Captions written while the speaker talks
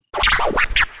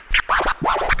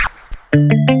All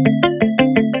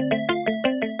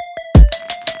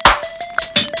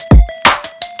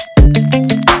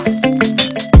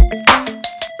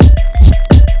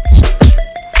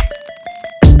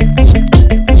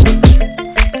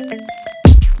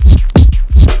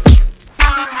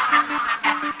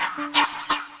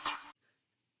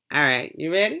right,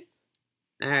 you ready?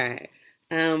 All right.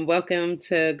 Welcome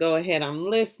to Go Ahead, I'm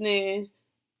Listening.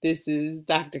 This is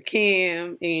Dr.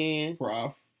 Kim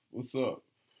Prof, what's up?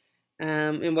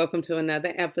 and welcome to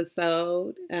another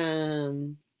episode. How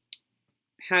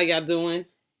y'all doing?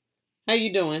 How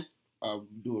you doing? I'm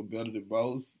doing better than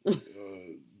most. Better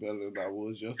than I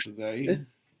was yesterday.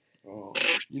 Um,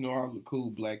 all the cool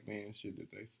black man shit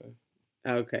that they say.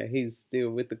 Okay, he's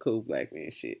still with the cool black man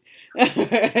shit. All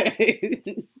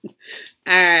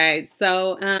right.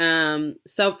 So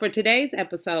for today's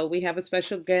episode, we have a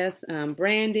special guest,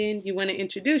 Brandon. You want to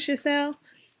introduce yourself?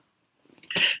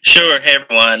 Sure. Hey,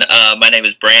 everyone. My name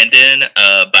is Brandon.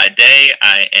 By day,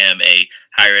 I am a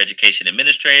higher education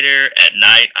administrator. At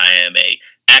night, I am a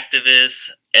activist,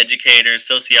 educator,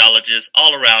 sociologist,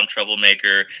 all-around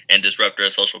troublemaker, and disruptor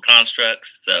of social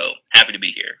constructs. So happy to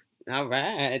be here. All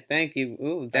right. Thank you.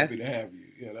 Ooh, Happy to have you.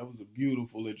 Yeah, that was a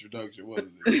beautiful introduction,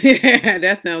 wasn't it? yeah,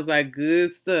 that sounds like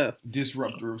good stuff.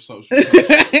 Disruptor of social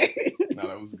constructs. No,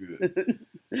 that was good.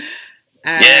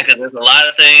 Yeah, because there's a lot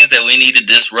of things that we need to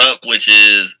disrupt, which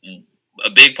is a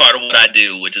big part of what I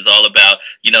do, which is all about,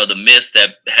 the myths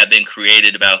that have been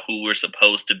created about who we're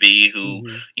supposed to be, who,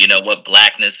 what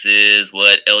blackness is,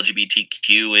 what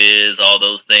LGBTQ is, all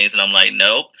those things. And I'm like,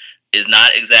 nope, it's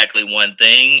not exactly one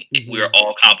thing. We're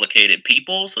all complicated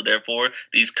people. So therefore,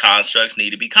 these constructs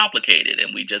need to be complicated.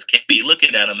 And we just can't be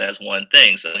looking at them as one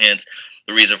thing. So hence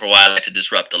the reason for why I like to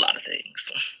disrupt a lot of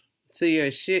things. So you're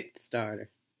a shit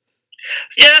starter.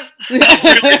 Yeah,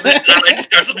 I like to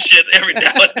start some shit every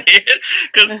now and then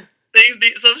because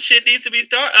some shit needs to be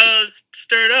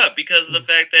stirred up because of the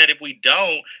fact that if we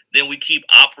don't, then we keep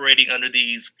operating under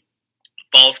these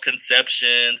false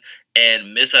conceptions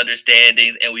and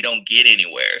misunderstandings, and we don't get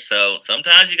anywhere. So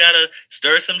sometimes you gotta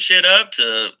stir some shit up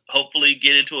to hopefully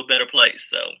get into a better place.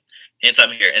 So hence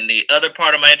I'm here. And the other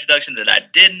part of my introduction that I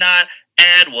did not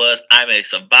add was I'm a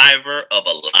survivor of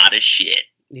a lot of shit.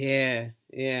 Yeah,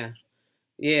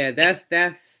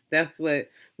 that's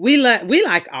what we like. We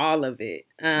like all of it,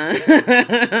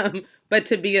 but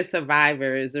to be a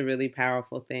survivor is a really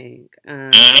powerful thing.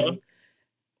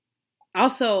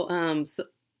 Also, I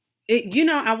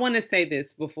want to say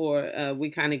this before we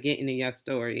kind of get into your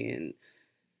story, and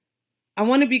I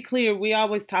want to be clear. We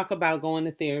always talk about going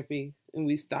to therapy, and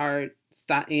we start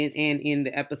in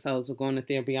the episodes of going to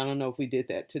therapy. I don't know if we did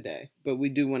that today, but we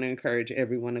do want to encourage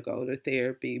everyone to go to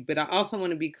therapy. But I also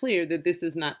want to be clear that this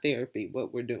is not therapy,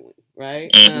 what we're doing, right?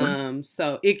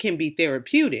 So it can be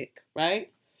therapeutic,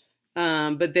 right?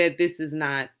 But that this is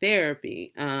not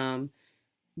therapy.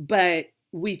 But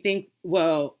we think,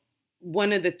 well,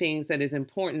 one of the things that is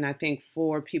important, I think,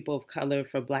 for people of color,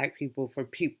 for Black people, for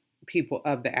people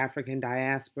of the African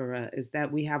diaspora is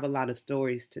that we have a lot of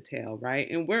stories to tell, right?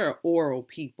 And we're oral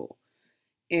people.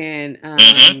 And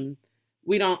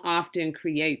we don't often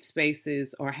create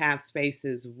spaces or have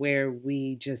spaces where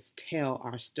we just tell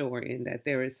our story and that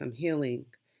there is some healing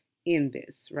in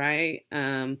this, right?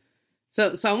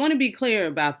 So I want to be clear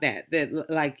about that,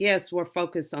 like, yes, we're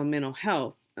focused on mental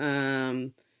health.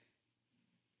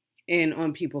 And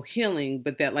on people healing,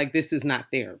 but that like this is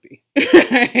not therapy.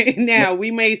 Now,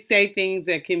 we may say things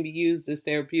that can be used as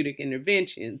therapeutic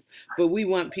interventions, but we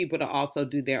want people to also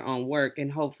do their own work.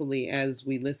 And hopefully, as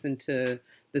we listen to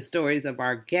the stories of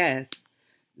our guests,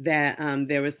 that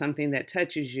there is something that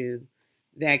touches you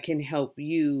that can help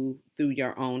you through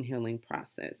your own healing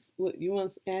process. You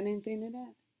want to add anything to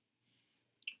that?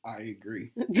 I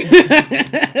agree.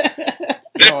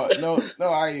 No,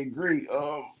 I agree.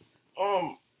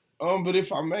 But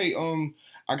if I may,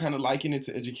 I kind of liken it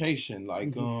to education.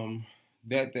 Like,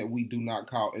 that we do not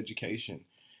call education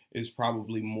is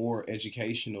probably more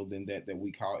educational than that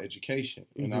we call education.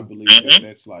 And I believe that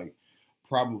that's like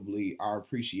probably our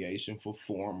appreciation for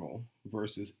formal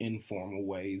versus informal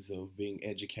ways of being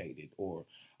educated, or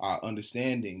our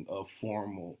understanding of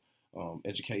formal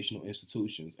educational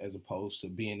institutions, as opposed to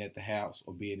being at the house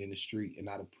or being in the street and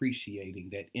not appreciating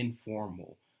that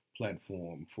informal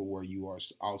platform for where you are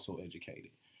also educated.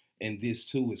 And this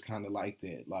too is kind of like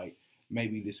that. Like,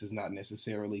 maybe this is not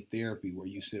necessarily therapy where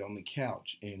you sit on the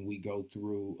couch and we go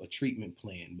through a treatment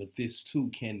plan, but this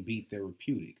too can be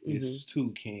therapeutic. This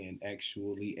too can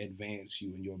actually advance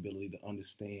you in your ability to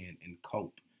understand and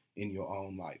cope in your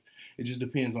own life. It just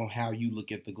depends on how you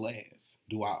look at the glass.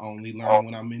 Do I only learn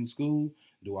when I'm in school?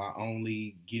 Do I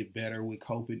only get better with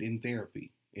coping in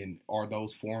therapy? And are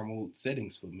those formal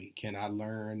settings for me? Can I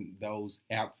learn those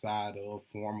outside of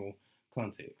formal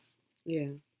context? Yeah.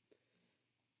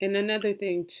 And another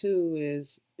thing too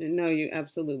is, no, you're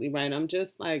absolutely right. I'm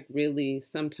just like really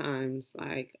sometimes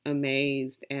like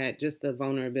amazed at just the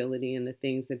vulnerability and the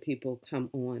things that people come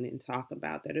on and talk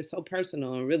about that are so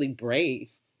personal and really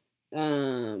brave.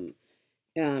 Um,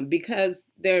 because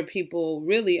there are people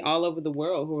really all over the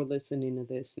world who are listening to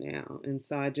this now. And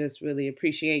so I just really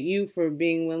appreciate you for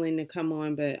being willing to come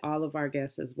on, but all of our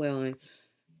guests as well. And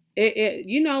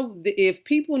if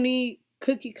people need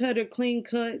cookie cutter, clean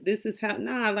cut, this is how,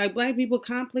 like black people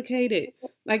complicated.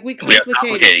 Like we We are complicated.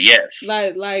 complicated, yes.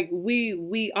 Like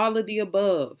we all of the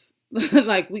above.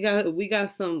 Like we got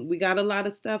a lot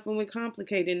of stuff and we're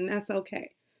complicated, and that's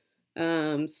okay.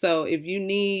 So if you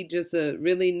need just a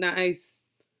really nice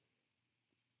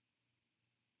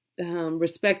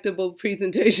respectable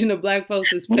presentation of black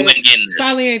folks,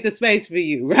 probably ain't the space for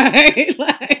you, right?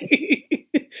 Like,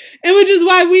 and which is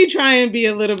why we try and be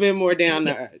a little bit more down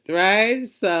to earth, right?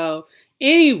 So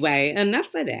anyway,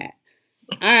 enough of that.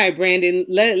 All right, Brandon,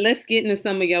 let's get into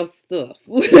some of your stuff.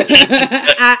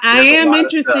 I am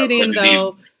interested in,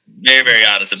 though, very, very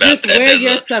honest about just where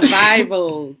your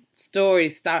survival story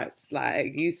starts.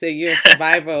 Like you say, you're a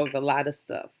survivor of a lot of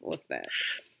stuff. What's that?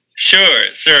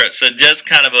 Sure. So just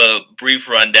kind of a brief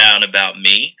rundown about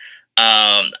me.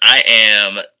 I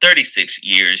am 36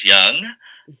 years young.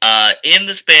 In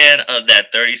the span of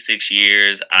that 36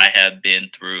 years, I have been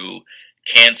through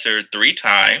cancer 3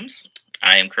 times.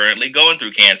 I am currently going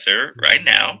through cancer right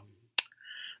now.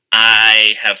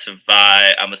 I have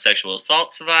survived. I'm a sexual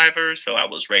assault survivor, so I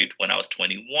was raped when I was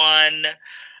 21.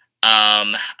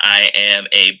 I am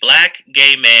a black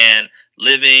gay man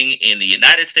living in the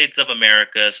United States of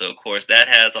America, so of course that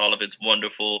has all of its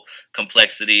wonderful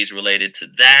complexities related to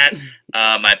that.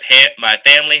 My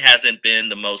family hasn't been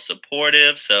the most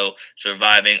supportive, so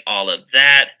surviving all of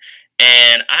that,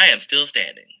 and I am still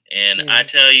standing. And I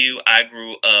tell you, I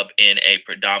grew up in a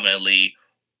predominantly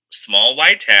small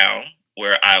white town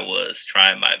where I was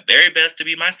trying my very best to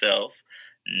be myself,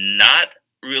 not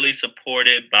really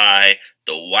supported by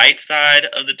the white side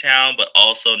of the town, but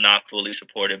also not fully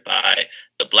supported by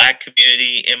the black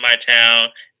community in my town,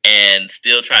 and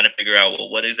still trying to figure out, well,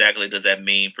 what exactly does that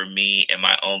mean for me and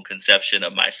my own conception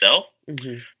of myself?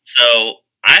 Mm-hmm. So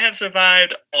I have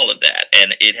survived all of that,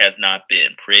 and it has not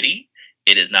been pretty.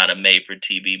 It is not a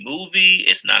made-for-TV movie.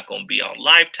 It's not going to be on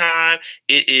Lifetime.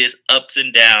 It is ups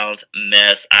and downs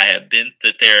mess. I have been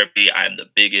to therapy. I'm the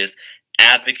biggest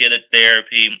advocate of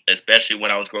therapy, especially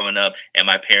when I was growing up, and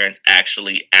my parents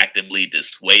actually actively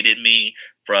dissuaded me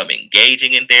from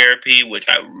engaging in therapy, which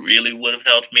I really would have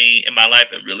helped me in my life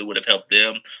and really would have helped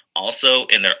them also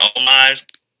in their own lives.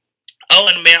 Oh,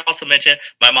 and may I also mention,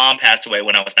 my mom passed away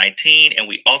when I was 19, and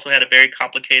we also had a very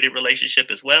complicated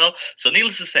relationship as well. So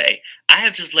needless to say, I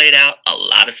have just laid out a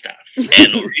lot of stuff.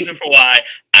 And the reason for why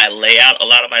I lay out a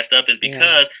lot of my stuff is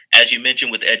because, as you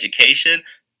mentioned with education,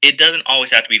 it doesn't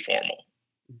always have to be formal.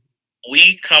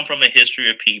 We come from a history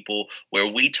of people where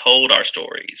we told our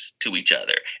stories to each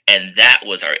other, and that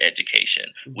was our education.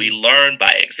 Mm-hmm. We learned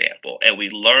by example, and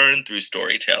we learned through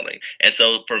storytelling. And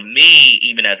so for me,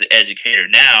 even as an educator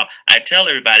now, I tell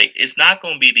everybody it's not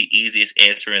going to be the easiest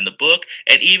answer in the book.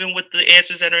 And even with the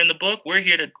answers that are in the book, we're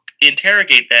here to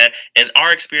interrogate that, and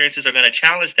our experiences are going to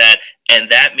challenge that.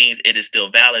 And that means it is still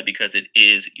valid because it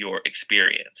is your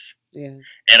experience. Yeah.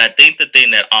 And I think the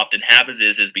thing that often happens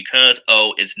is because,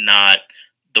 it's not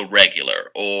the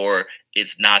regular, or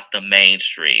it's not the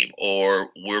mainstream, or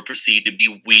we're perceived to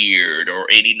be weird, or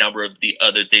any number of the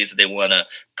other things that they want to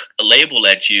label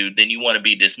at you, then you want to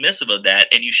be dismissive of that,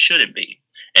 and you shouldn't be.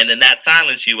 And then that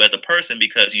silences you as a person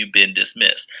because you've been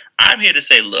dismissed. I'm here to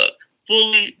say, look,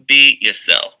 fully be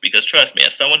yourself, because trust me,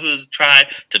 as someone who's tried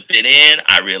to fit in,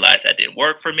 I realized that didn't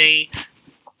work for me.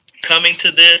 Coming to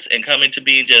this and coming to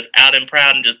being just out and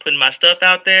proud and just putting my stuff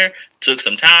out there took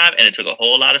some time, and it took a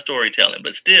whole lot of storytelling.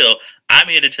 But still, I'm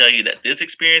here to tell you that this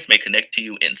experience may connect to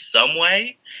you in some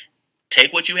way.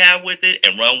 Take what you have with it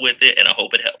and run with it, and I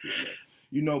hope it helps.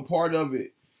 You know, part of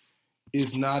it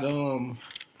is not,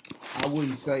 I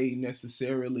wouldn't say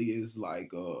necessarily is like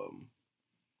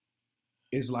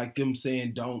them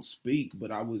saying don't speak,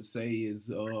 but I would say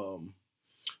is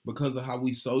because of how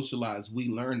we socialize, we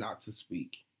learn not to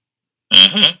speak.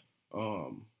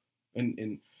 Mm-hmm.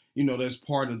 And you know, that's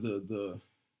part of the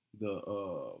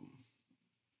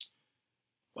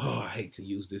I hate to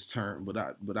use this term,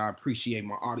 but I appreciate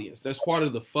my audience. That's part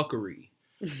of the fuckery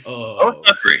Oh,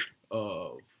 I agree.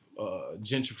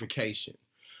 Gentrification,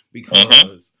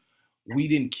 because we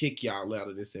didn't kick y'all out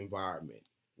of this environment.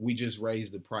 We just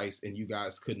raised the price and you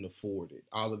guys couldn't afford it.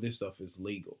 All of this stuff is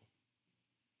legal.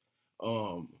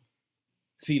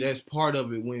 See, that's part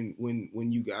of it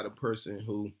when you got a person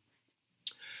who,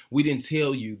 we didn't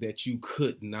tell you that you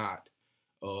could not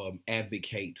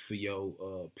advocate for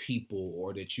your people,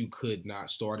 or that you could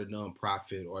not start a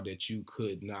nonprofit, or that you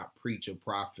could not preach or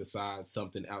prophesy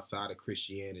something outside of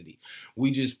Christianity.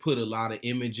 We just put a lot of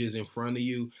images in front of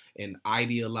you and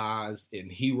idealized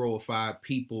and heroified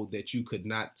people that you could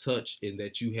not touch, and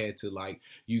that you had to, like,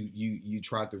 you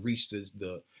tried to reach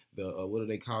the what do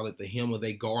they call it, the hem of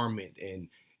their garment, and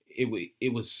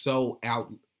it was so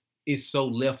out. It's so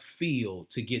left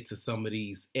field to get to some of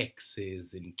these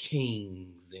exes and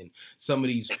kings and some of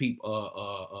these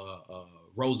people,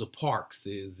 Rosa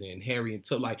Parkses and Harriet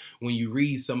Tubman. Like, when you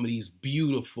read some of these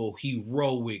beautiful,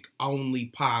 heroic, only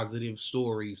positive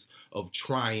stories of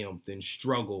triumph and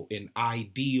struggle and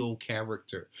ideal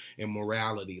character and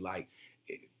morality, like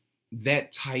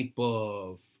that type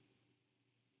of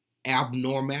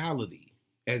abnormality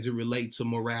as it relates to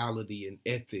morality and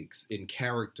ethics and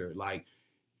character, like,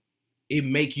 it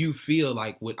make you feel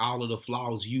like, with all of the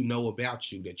flaws you know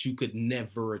about you, that you could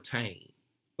never attain.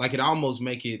 Like, it almost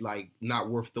make it like not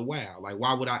worth the while. Like,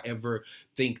 why would I ever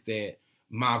think that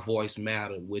my voice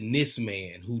mattered when this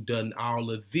man who done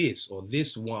all of this, or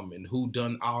this woman who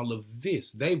done all of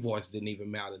this, their voice didn't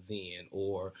even matter then,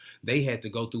 or they had to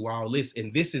go through all this,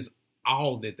 and this is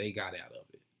all that they got out of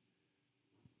it.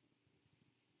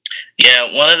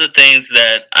 Yeah, one of the things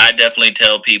that I definitely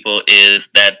tell people is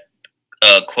that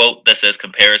quote that says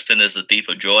comparison is the thief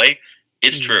of joy.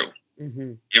 It's true.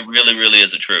 It really, really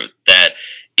is a truth, that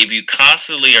if you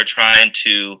constantly are trying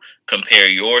to compare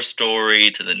your story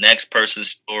to the next person's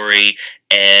story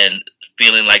and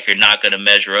feeling like you're not going to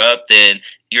measure up, then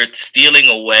you're stealing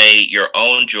away your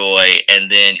own joy and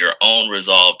then your own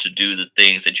resolve to do the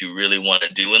things that you really want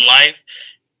to do in life.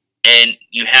 And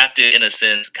you have to, in a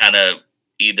sense, kind of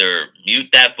either mute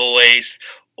that voice,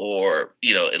 or,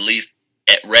 at least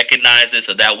recognize it,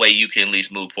 so that way you can at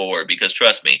least move forward. Because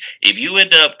trust me, if you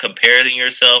end up comparing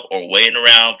yourself or waiting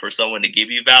around for someone to give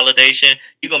you validation,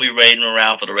 you're going to be waiting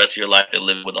around for the rest of your life and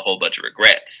living with a whole bunch of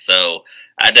regrets. So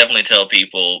I definitely tell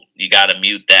people you got to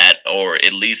mute that, or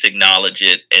at least acknowledge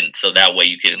it, and so that way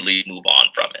you can at least move on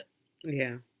from it.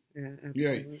 Yeah, absolutely.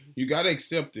 Yeah, you got to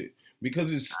accept it,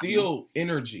 because it's still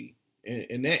energy.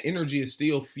 And that energy is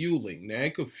still fueling. Now,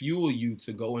 it could fuel you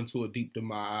to go into a deep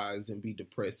demise and be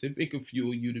depressive. It could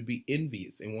fuel you to be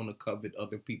envious and want to covet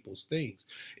other people's things.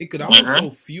 It could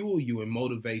also fuel you and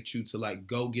motivate you to, like,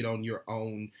 go get on your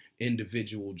own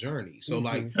individual journey. So,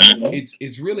 like,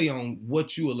 it's really on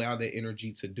what you allow that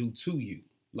energy to do to you.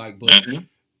 Like, but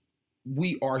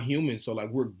we are human, so,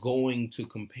 like, we're going to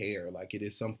compare. Like, it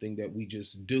is something that we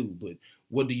just do. But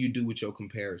what do you do with your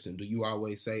comparison? Do you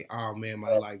always say, oh man,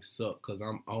 my life sucks because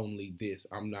I'm only this,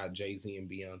 I'm not Jay-Z and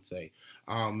Beyonce?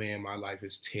 Oh man, my life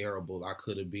is terrible, I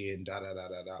could have been da da da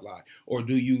da da da. Or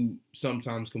do you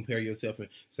sometimes compare yourself and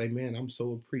say, man, I'm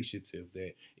so appreciative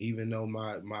that even though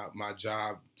my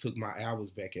job took my hours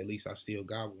back, at least I still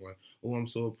got one. Oh, I'm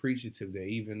so appreciative that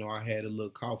even though I had a little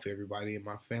cough, everybody in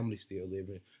my family still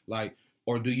living. Like,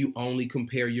 or do you only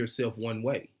compare yourself one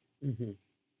way?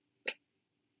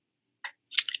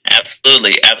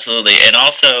 Absolutely. And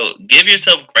also give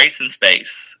yourself grace and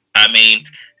space. I mean,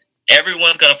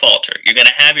 everyone's going to falter. You're going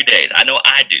to have your days. I know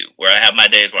I do, where I have my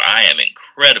days where I am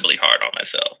incredibly hard on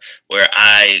myself, where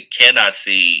I cannot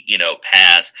see,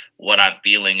 past what I'm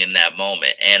feeling in that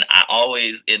moment. And I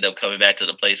always end up coming back to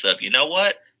the place of, you know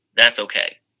what? That's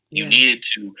okay. You needed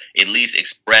to at least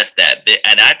express that bit.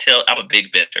 And I'm a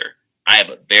big venter. I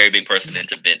am a very big person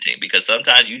into venting, because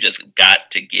sometimes you just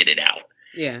got to get it out.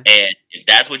 Yeah. And if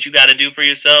that's what you got to do for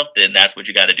yourself, then that's what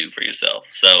you got to do for yourself.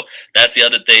 So that's the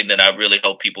other thing that I really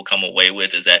hope people come away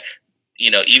with, is that,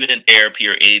 even in therapy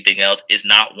or anything else, it's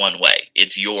not one way.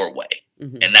 It's your way.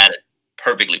 And that is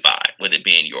perfectly fine with it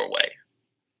being your way.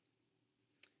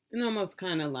 And almost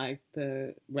kind of like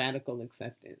the radical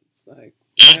acceptance. Like,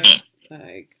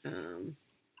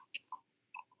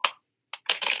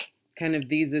 kind of,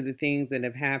 these are the things that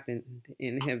have happened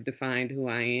and have defined who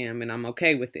I am, and I'm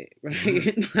okay with it,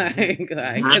 right?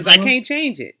 like, because I can't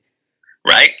change it.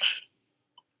 Right.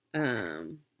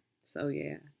 So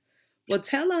yeah. Well,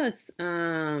 tell us,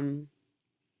 kind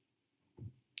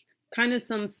of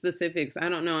some specifics. I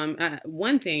don't know.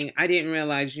 One thing I didn't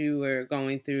realize you were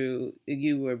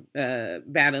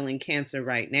battling cancer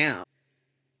right now.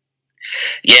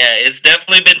 Yeah, it's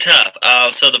definitely been tough.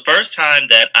 So the first time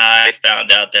that I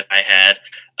found out that I had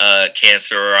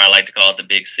cancer, or I like to call it the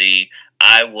big C,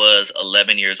 I was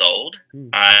 11 years old. Mm.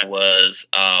 I was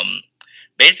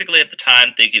basically at the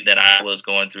time thinking that I was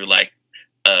going through like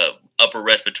upper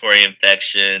respiratory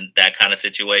infection, that kind of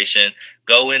situation.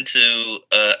 Go into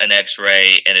an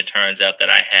X-ray, and it turns out that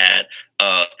I had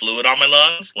fluid on my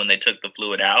lungs. When they took the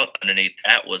fluid out, underneath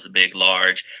that was a big,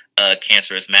 large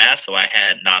cancerous mass. So I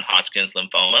had non-Hodgkin's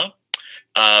lymphoma.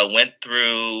 Went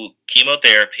through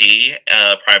chemotherapy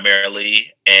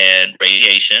primarily and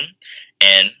radiation,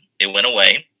 and it went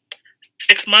away.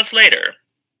 6 months later,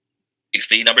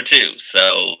 XC number 2.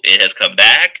 So it has come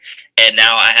back, and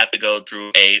now I have to go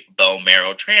through a bone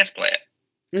marrow transplant.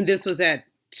 And this was at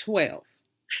 12.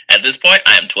 At this point,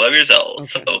 I am 12 years old.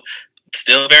 Okay. So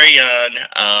still very young,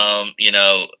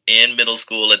 in middle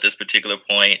school at this particular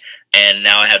point, and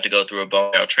now I have to go through a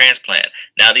bone marrow transplant.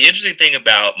 Now, the interesting thing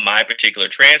about my particular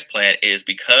transplant is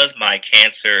because my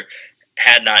cancer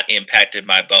had not impacted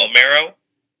my bone marrow,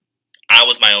 I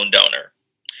was my own donor.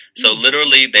 So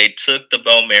literally, they took the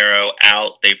bone marrow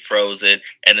out, they froze it,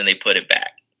 and then they put it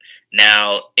back.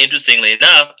 Now, interestingly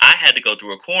enough, I had to go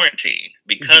through a quarantine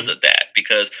because of that.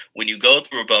 Because when you go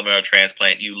through a bone marrow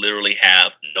transplant, you literally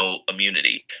have no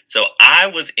immunity. So I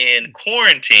was in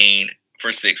quarantine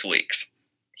for 6 weeks.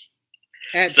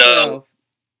 At 12.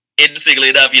 Interestingly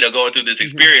enough, going through this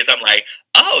experience, I'm like,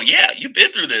 oh yeah, you've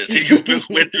been through this. You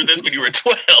went through this when you were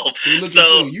 12.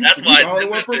 So that's why you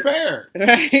were prepared.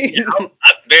 Right. I'm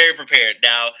very prepared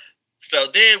now. So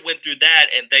then went through that,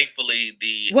 and thankfully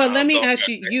let me ask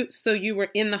you. So you were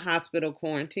in the hospital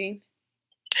quarantine?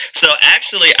 So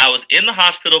actually, I was in the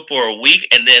hospital for a week,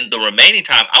 and then the remaining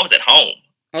time I was at home.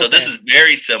 Okay. So this is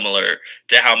very similar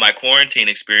to how my quarantine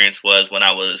experience was when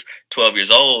I was 12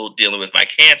 years old dealing with my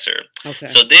cancer. Okay.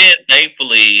 So then,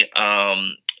 thankfully,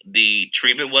 the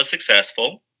treatment was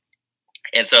successful,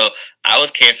 and so I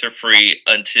was cancer-free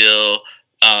until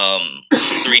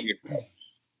 3 years ago.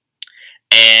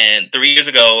 And 3 years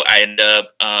ago, I ended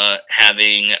up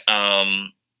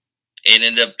it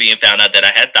ended up being found out that I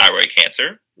had thyroid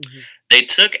cancer. Mm-hmm. They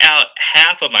took out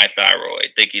half of my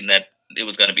thyroid, thinking that it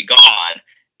was going to be gone.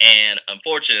 And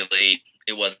unfortunately,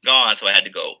 it wasn't gone. So I had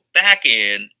to go back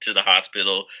in to the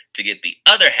hospital to get the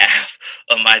other half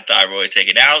of my thyroid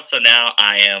taken out. So now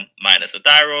I am minus a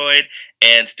thyroid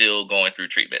and still going through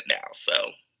treatment now.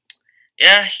 So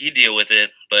yeah, you deal with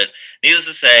it. But needless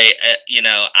to say,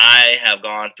 I have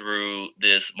gone through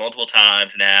this multiple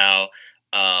times now.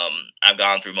 I've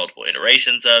gone through multiple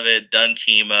iterations of it, done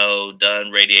chemo,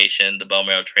 done radiation, the bone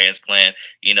marrow transplant,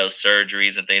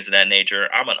 surgeries and things of that nature.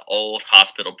 I'm an old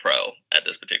hospital pro at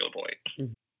this particular point.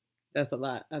 That's a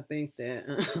lot. I think that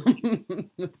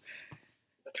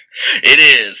it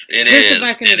is. It just is. If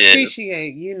I can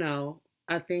appreciate,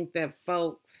 I think that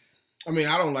folks. I mean,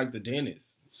 I don't like the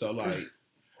dentist, so like,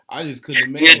 I just couldn't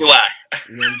imagine. Neither do I.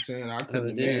 You know what I'm saying? I couldn't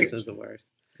imagine. The dentist is the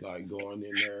worst. Like going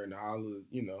in there and all,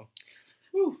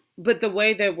 Whew. But the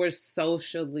way that we're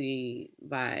socially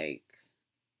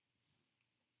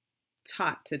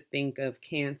taught to think of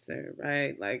cancer,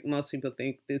 right? Like most people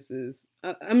think this is,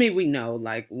 we know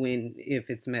if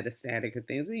it's metastatic or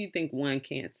things, but you think one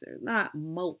cancer, not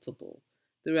multiple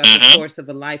throughout the course of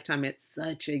a lifetime at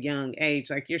such a young age.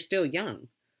 Like you're still young.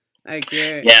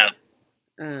 Yeah.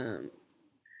 And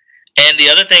the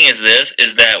other thing is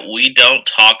that we don't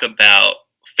talk about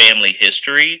family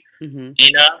history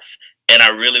enough. And I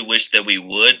really wish that we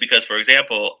would, because, for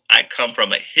example, I come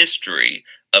from a history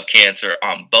of cancer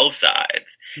on both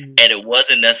sides. And it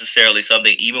wasn't necessarily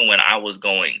something, even when I was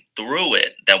going through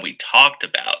it, that we talked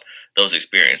about those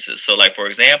experiences. So, like, for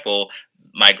example,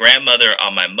 my grandmother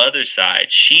on my mother's side,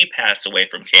 she passed away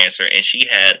from cancer, and she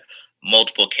had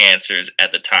multiple cancers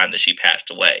at the time that she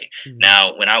passed away.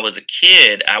 Now, when I was a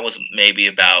kid, I was maybe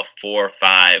about 4 or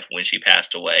 5 when she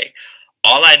passed away.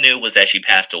 All I knew was that she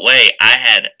passed away. I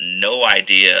had no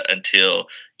idea until,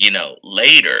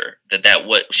 later that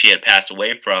what she had passed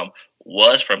away from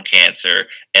was from cancer,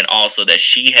 and also that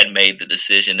she had made the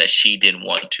decision that she didn't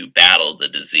want to battle the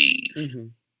disease.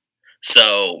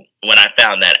 So when I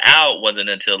found that out,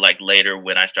 wasn't until later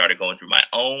when I started going through my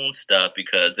own stuff,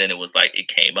 because then it was it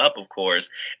came up, of course,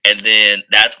 and then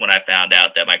that's when I found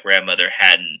out that my grandmother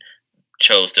hadn't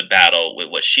chose to battle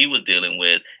with what she was dealing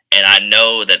with. And I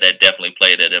know that definitely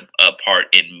played a part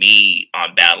in me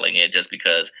on battling it, just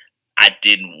because I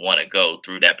didn't want to go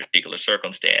through that particular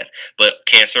circumstance. But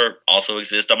cancer also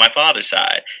exists on my father's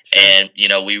side. Sure. And,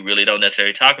 we really don't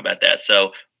necessarily talk about that.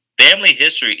 So family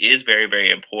history is very,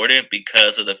 very important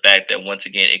because of the fact that, once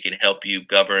again, it can help you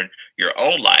govern your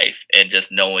own life and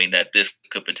just knowing that this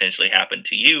could potentially happen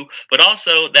to you, but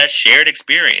also that shared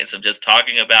experience of just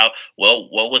talking about, well,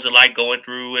 what was it like going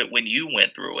through it when you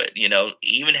went through it?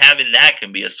 Even having that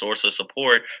can be a source of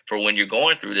support for when you're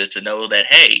going through this, to know that,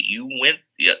 hey, you went,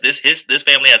 this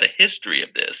family has a history of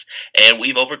this and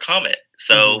we've overcome it.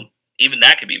 So even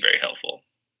that can be very helpful.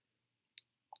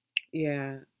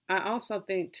 Yeah. I also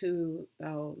think too,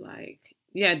 though, like,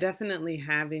 yeah, definitely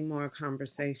having more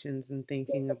conversations and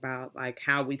thinking about like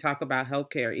how we talk about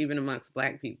healthcare, even amongst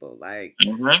Black people, like,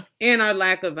 and our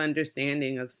lack of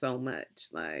understanding of so much.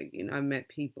 Like, I met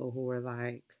people who were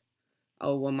like,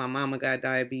 oh, well, my mama got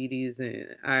diabetes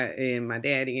and my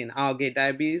daddy and I'll get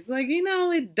diabetes. Like,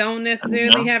 it don't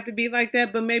necessarily have to be like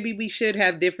that, but maybe we should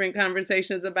have different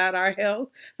conversations about our health.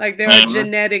 Like, there are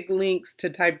genetic links to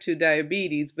type 2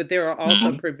 diabetes, but there are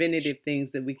also preventative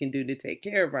things that we can do to take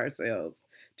care of ourselves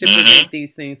to prevent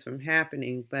these things from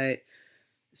happening. But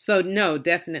so, no,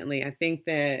 definitely. I think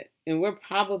that, and we're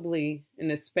probably in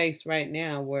a space right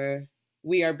now where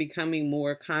we are becoming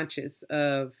more conscious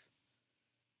of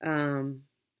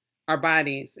our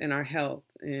bodies and our health,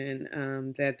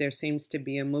 and that there seems to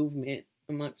be a movement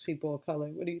amongst people of color.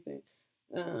 What do you think?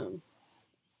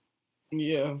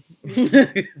 Yeah.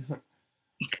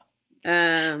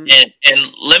 And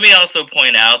let me also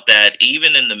point out that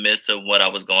even in the midst of what I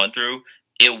was going through,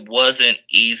 it wasn't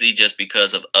easy just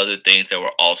because of other things that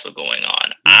were also going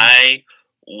on. I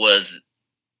was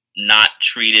not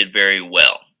treated very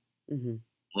well.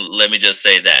 Let me just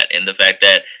say that. And the fact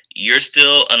that you're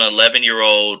still an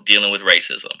 11-year-old dealing with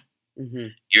racism.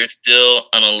 You're still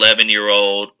an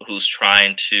 11-year-old who's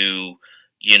trying to,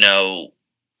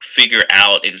 figure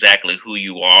out exactly who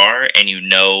you are, and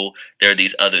there are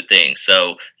these other things.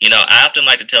 So, I often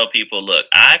like to tell people, look,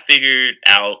 I figured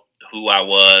out who I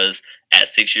was at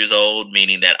 6 years old,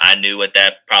 meaning that I knew at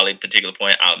that probably particular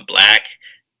point I'm Black,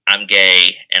 I'm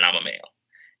gay, and I'm a male.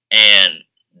 And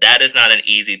that is not an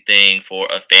easy thing for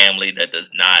a family that does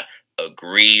not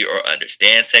agree or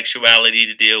understand sexuality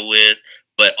to deal with,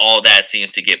 but all that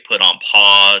seems to get put on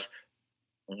pause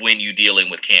when you're dealing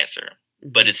with cancer.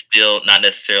 But it's still not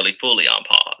necessarily fully on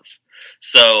pause.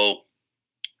 So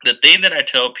the thing that I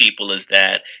tell people is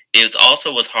that it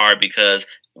also was hard because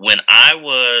when I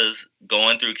was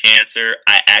going through cancer,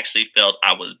 I actually felt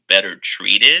I was better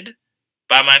treated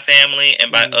by my family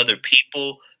and by other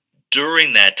people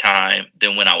during that time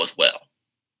than when I was well.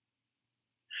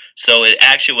 So it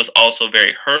actually was also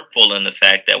very hurtful in the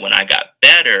fact that when I got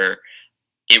better,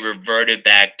 it reverted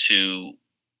back to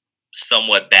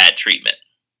somewhat bad treatment.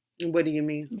 What do you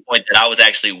mean? The point that I was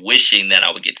actually wishing that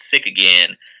I would get sick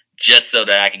again just so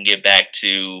that I can get back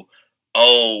to,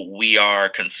 oh, we are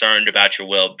concerned about your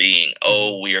well-being.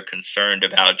 Oh, we are concerned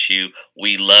about you.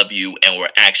 We love you. And we're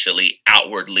actually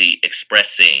outwardly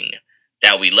expressing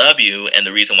that we love you. And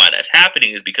the reason why that's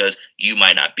happening is because you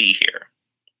might not be here.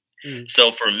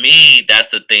 So for me,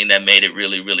 that's the thing that made it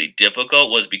really, really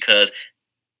difficult, was because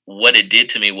what it did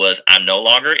to me was I'm no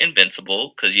longer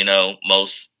invincible, because,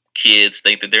 most kids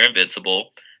think that they're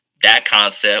invincible. That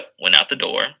concept went out the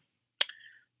door.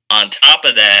 On top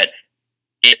of that,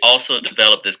 it also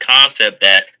developed this concept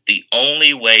that the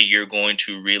only way you're going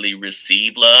to really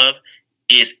receive love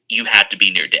is you have to be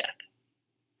near death.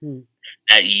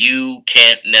 That you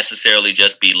can't necessarily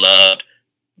just be loved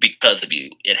because of you.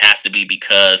 It has to be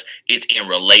because it's in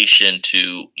relation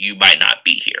to you might not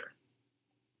be here.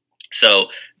 So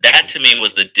that to me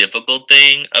was the difficult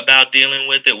thing about dealing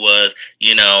with it, was,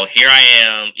 here I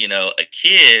am, a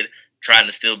kid trying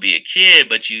to still be a kid,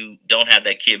 but you don't have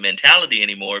that kid mentality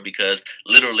anymore because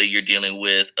literally you're dealing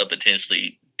with a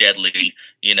potentially deadly,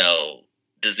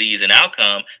 disease and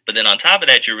outcome. But then on top of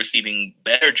that, you're receiving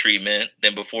better treatment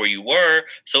than before you were.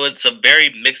 So it's a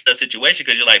very mixed up situation,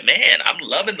 because you're like, man, I'm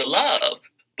loving the love,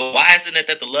 but why isn't it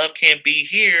that the love can't be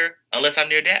here unless I'm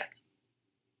near death?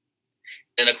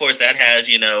 And of course that has,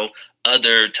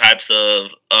 other types of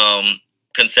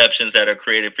conceptions that are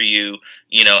created for you,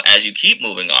 as you keep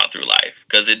moving on through life,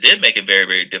 because it did make it very,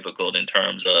 very difficult in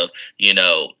terms of,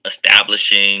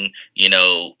 establishing,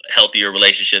 healthier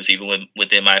relationships, even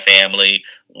within my family,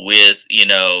 with,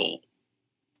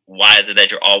 why is it that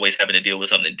you're always having to deal with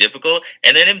something difficult?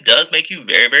 And then it does make you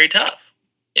very, very tough.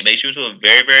 It makes you into a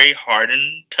very, very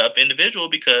hardened, tough individual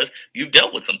because you've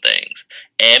dealt with some things.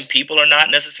 And people are not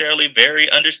necessarily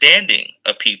very understanding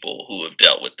of people who have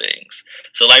dealt with things.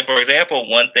 So, like, for example,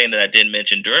 one thing that I didn't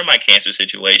mention during my cancer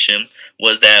situation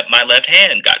was that my left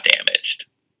hand got damaged.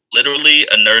 Literally,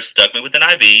 a nurse stuck me with an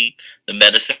IV. The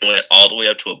medicine went all the way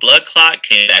up to a blood clot,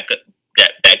 came back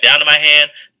back down to my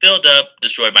hand, filled up,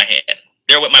 destroyed my hand.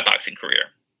 There went my boxing career.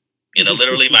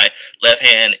 Literally my left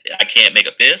hand, I can't make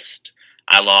a fist.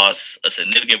 I lost a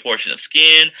significant portion of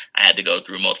skin. I had to go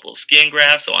through multiple skin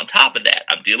grafts. So on top of that,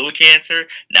 I'm dealing with cancer.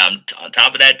 Now I'm on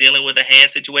top of that dealing with a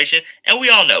hand situation. And we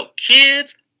all know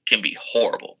kids can be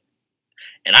horrible.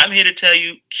 And I'm here to tell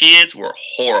you, kids were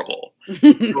horrible in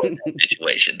that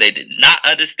situation. They did not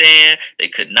understand. They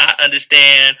could not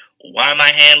understand why my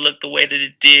hand looked the way that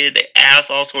it did. They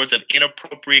asked all sorts of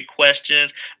inappropriate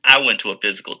questions. I went to a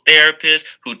physical therapist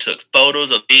who took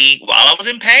photos of me while I was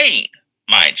in pain,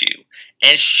 mind you,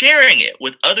 and sharing it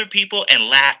with other people and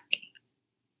laughing.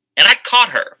 And I caught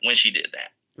her when she did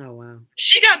that. Oh, wow.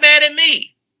 She got mad at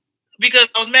me because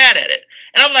I was mad at it.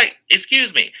 And I'm like,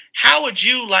 excuse me, how would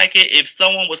you like it if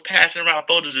someone was passing around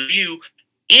photos of you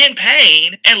in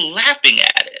pain and laughing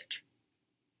at it?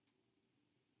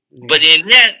 Yeah. But in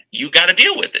that, you got to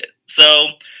deal with it. So,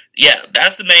 yeah,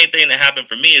 that's the main thing that happened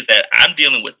for me is that I'm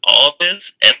dealing with all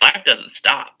this and life doesn't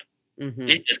stop. Mm-hmm.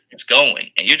 It just keeps going.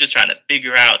 And you're just trying to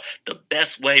figure out the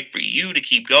best way for you to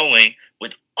keep going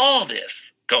with all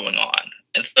this going on.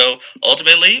 And so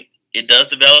ultimately, it does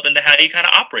develop into how you kind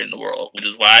of operate in the world, which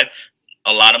is why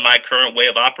a lot of my current way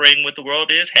of operating with the world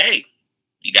is, hey,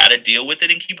 you got to deal with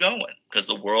it and keep going because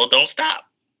the world don't stop.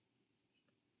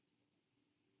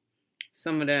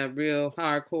 Some of that real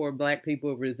hardcore Black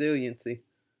people resiliency.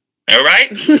 All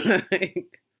right.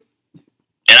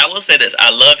 And I will say this,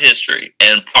 I love history.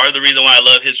 And part of the reason why I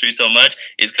love history so much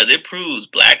is because it proves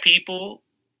Black people,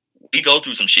 we go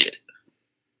through some shit.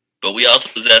 But we also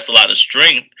possess a lot of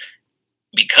strength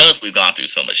because we've gone through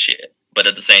so much shit. But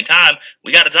at the same time,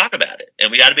 we got to talk about it. And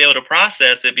we got to be able to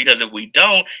process it because if we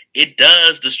don't, it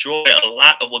does destroy a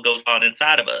lot of what goes on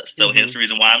inside of us. So hence the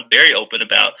reason why I'm very open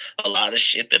about a lot of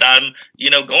shit that I'm,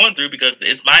 going through because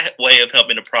it's my way of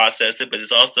helping to process it. But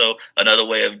it's also another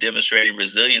way of demonstrating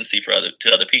resiliency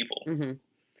to other people. Mm-hmm.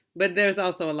 But there's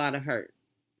also a lot of hurt.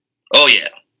 Oh, yeah.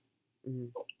 Mm-hmm.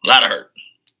 A lot of hurt.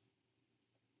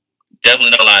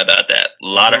 Definitely don't lie about that. A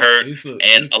lot of hurt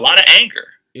and a lot of anger.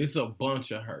 It's a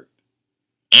bunch of hurt.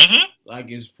 Mm-hmm.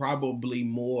 Like it's probably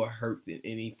more hurt than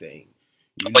anything.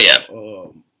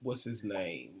 What's his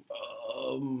name?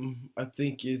 I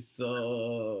think it's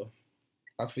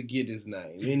I forget his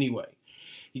name. Anyway,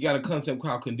 he got a concept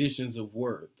called conditions of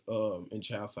worth in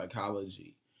child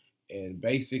psychology, and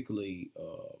basically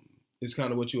it's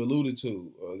kind of what you alluded to,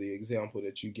 the example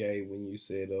that you gave when you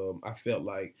said I felt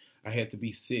like I had to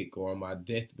be sick or on my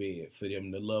deathbed for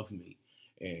them to love me.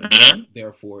 And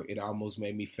therefore, it almost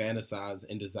made me fantasize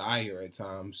and desire at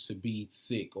times to be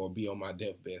sick or be on my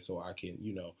deathbed so I can,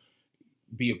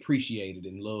 be appreciated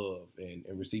and loved and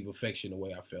receive affection the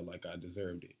way I felt like I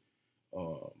deserved it.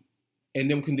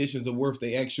 And them conditions of worth,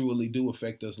 they actually do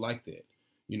affect us like that.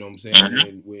 You know what I'm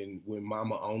saying? When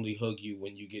mama only hug you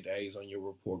when you get A's on your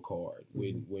report card,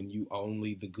 when you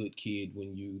only the good kid,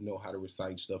 when you know how to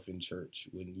recite stuff in church,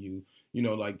 when you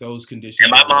like those conditions.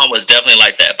 And my mom was definitely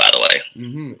like that, by the way.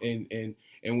 Mm-hmm.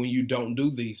 And when you don't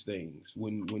do these things,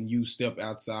 when you step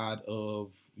outside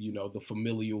of, the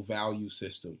familial value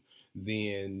system,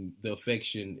 then the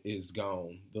affection is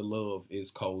gone. The love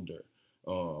is colder.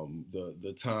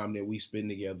 The time that we spend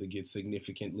together gets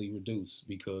significantly reduced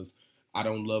because I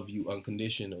don't love you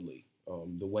unconditionally.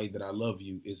 The way that I love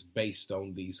you is based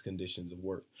on these conditions of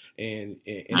worth, and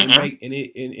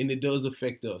it does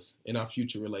affect us in our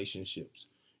future relationships.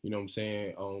 You know what I'm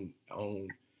saying? On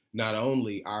not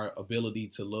only our ability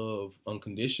to love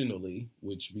unconditionally,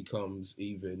 which becomes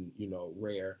even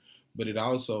rare, but it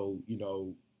also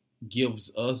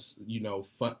gives us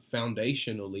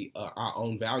foundationally our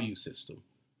own value system.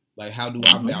 Like how do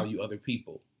I value other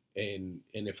people? And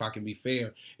if I can be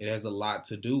fair, it has a lot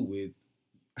to do with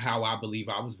how I believe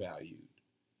I was valued,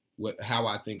 how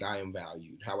I think I am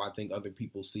valued, how I think other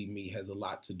people see me has a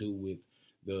lot to do with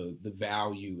the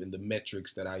value and the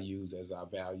metrics that I use as I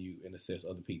value and assess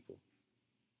other people.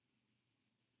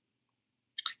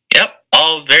 Yep,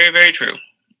 all very, very true.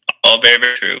 All very,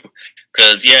 very true.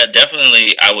 Because,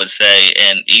 definitely I would say,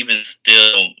 and even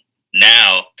still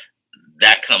now,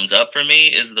 that comes up for me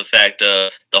is the fact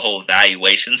of the whole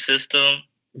valuation system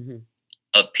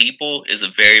of people is a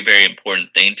very, very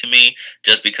important thing to me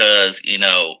just because,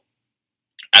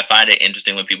 I find it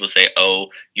interesting when people say, oh,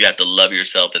 you have to love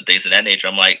yourself and things of that nature.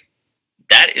 I'm like,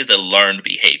 that is a learned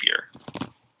behavior.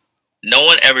 No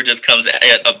one ever just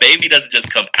a baby doesn't just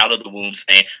come out of the womb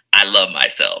saying, I love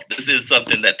myself. This is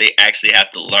something that they actually have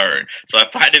to learn. So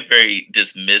I find it very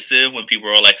dismissive when people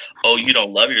are like, oh, you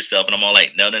don't love yourself. And I'm all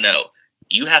like, no.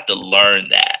 You have to learn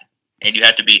that. And you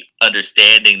have to be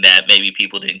understanding that maybe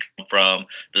people didn't come from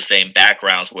the same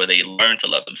backgrounds where they learn to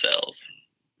love themselves.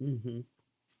 Mm-hmm.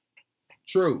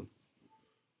 True.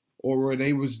 Or where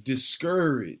they was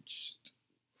discouraged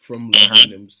from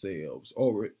loving themselves,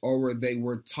 or where they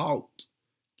were taught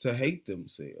to hate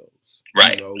themselves.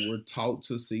 Right. You know, we're taught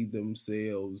to see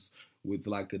themselves with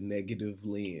like a negative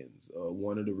lens.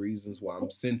 One of the reasons why I'm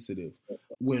sensitive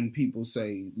when people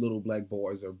say little black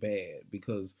boys are bad,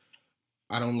 because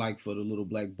I don't like for the little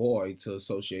black boy to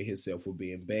associate himself with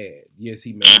being bad. Yes,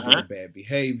 he may have been a bad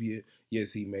behavior.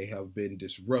 Yes, he may have been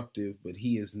disruptive, but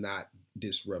he is not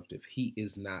disruptive. He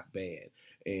is not bad.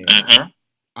 And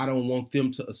I don't want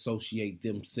them to associate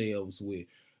themselves with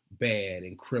bad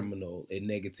and criminal and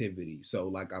negativity. So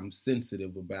like I'm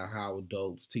sensitive about how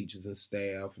adults, teachers and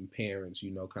staff and parents,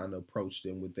 you know, kind of approach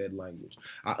them with that language.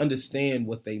 I understand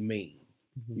what they mean.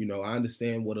 You know, I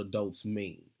understand what adults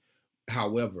mean.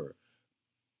 However,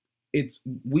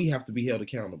 we have to be held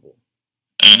accountable.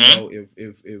 You know,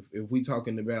 if we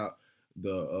talking about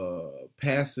the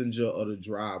passenger or the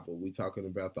driver, we talking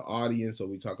about the audience, or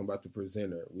we talking about the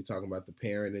presenter, we talking about the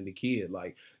parent and the kid.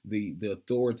 Like the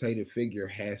authoritative figure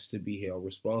has to be held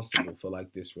responsible for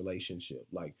like this relationship.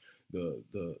 Like the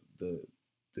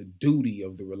duty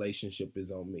of the relationship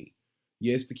is on me.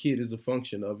 Yes, the kid is a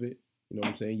function of it. You know what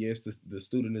I'm saying? Yes, the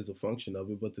student is a function of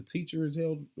it, but the teacher is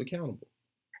held accountable.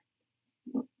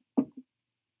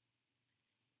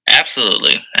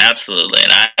 Absolutely.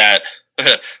 And I got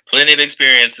plenty of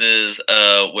experiences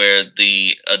where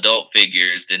the adult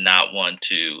figures did not want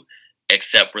to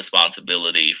accept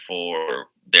responsibility for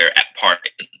their part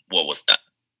in what was done.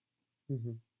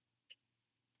 Mm-hmm.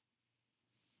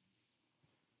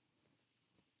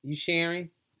 You sharing?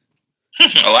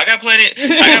 Oh, I got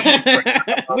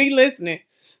plenty. We listening.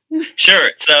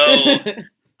 Sure. So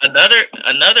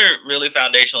another really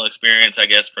foundational experience, I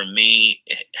guess, for me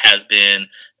has been,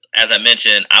 as I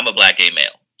mentioned, I'm a black gay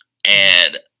male,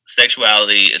 and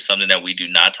sexuality is something that we do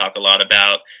not talk a lot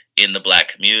about in the black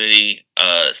community,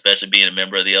 especially being a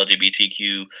member of the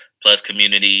LGBTQ plus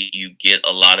community. You get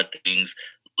a lot of things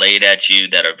laid at you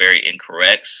that are very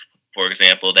incorrect. For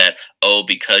example, that, oh,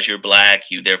 because you're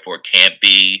black, you therefore can't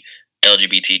be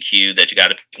LGBTQ, that you got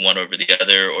to pick one over the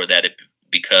other, or that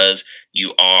because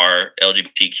you are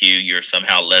LGBTQ, you're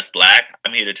somehow less black.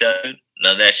 I'm here to tell you,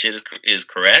 none of that shit is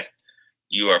correct.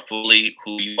 You are fully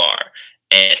who you are.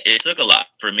 And it took a lot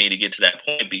for me to get to that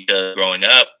point, because growing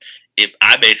up,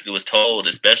 I basically was told,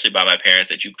 especially by my parents,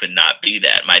 that you could not be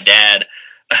that. My dad,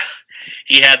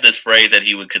 he had this phrase that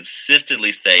he would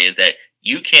consistently say, is that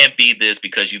you can't be this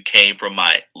because you came from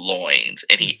my loins.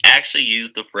 And he actually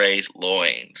used the phrase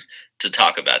loins to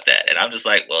talk about that. And I'm just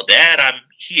like, well, Dad, I'm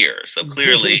here. So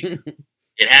clearly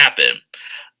it happened.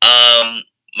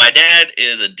 My dad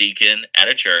is a deacon at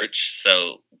a church,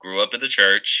 so grew up in the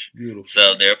church. Beautiful.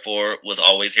 So therefore was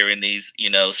always hearing these,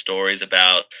 stories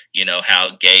about,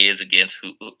 how gay is against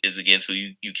who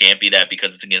you can't be that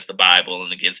because it's against the Bible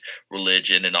and against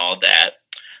religion and all that.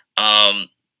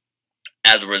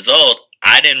 As a result,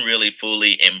 I didn't really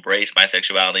fully embrace my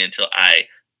sexuality until I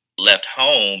left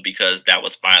home, because that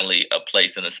was finally a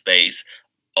place in a space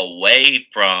away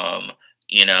from,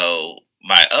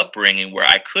 my upbringing, where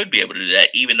I could be able to do that,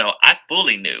 even though I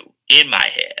fully knew in my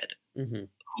head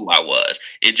who I was.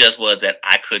 It just was that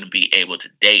I couldn't be able to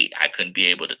date. I couldn't be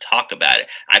able to talk about it.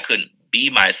 I couldn't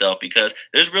be myself, because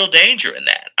there's real danger in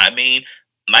that. I mean,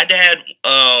 my dad,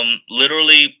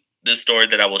 literally, this story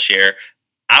that I will share,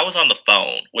 I was on the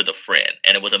phone with a friend,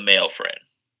 and it was a male friend.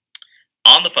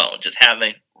 On the phone, just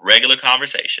having regular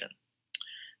conversation.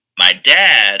 My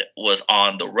dad was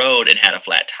on the road and had a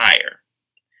flat tire.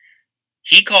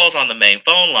 He calls on the main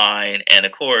phone line, and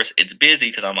of course, it's busy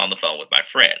because I'm on the phone with my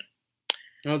friend.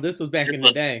 Oh, this was back in the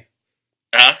day.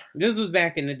 Huh? This was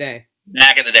back in the day.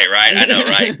 Back in the day, right? I know,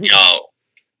 right?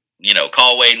 Y'all,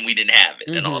 call waiting, we didn't have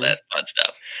it, and all that fun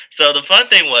stuff. So the fun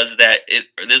thing was that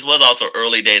this was also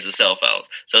early days of cell phones.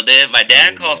 So then my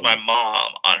dad calls my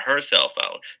mom on her cell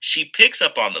phone. She picks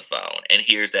up on the phone and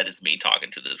hears that it's me talking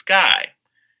to this guy.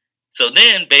 So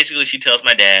then basically she tells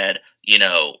my dad,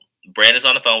 Brandon's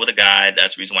on the phone with a guy.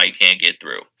 That's the reason why you can't get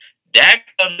through. Dad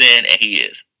comes in and he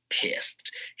is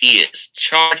pissed. He is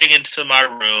charging into my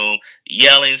room,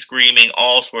 yelling, screaming,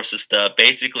 all sorts of stuff.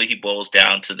 Basically, he boils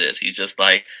down to this. He's just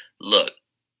like, look,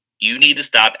 you need to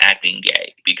stop acting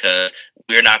gay, because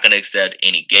we're not going to accept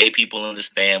any gay people in this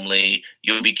family.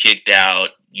 You'll be kicked out.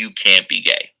 You can't be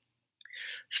gay.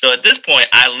 So at this point,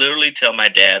 I literally tell my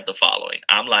dad the following.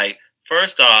 I'm like,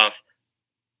 first off,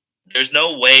 there's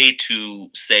no way to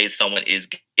say someone is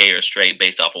gay or straight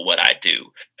based off of what I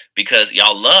do, because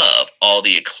y'all love all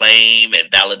the acclaim and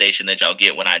validation that y'all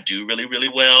get when I do really, really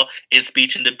well in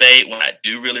speech and debate, when I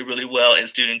do really, really well in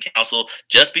student council.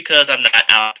 Just because I'm not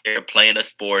out there playing a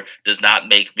sport does not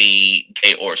make me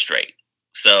gay or straight.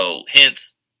 So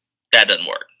hence, that doesn't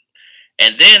work.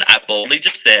 And then I boldly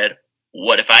just said,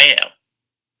 what if I am?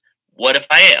 What if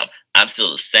I am? I'm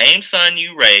still the same son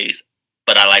you raised,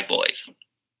 but I like boys.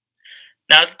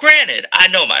 Now, granted, I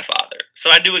know my father,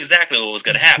 so I knew exactly what was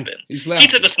going to happen. He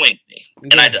took a swing at me,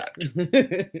 and I ducked.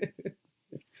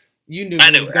 You knew. I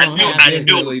knew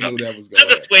that was took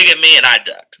a swing at me, and I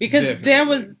ducked. Because there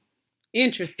was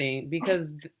interesting. Because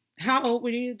how old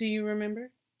were you? Do you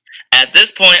remember? At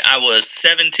this point, I was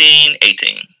 17,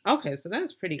 18. Okay, so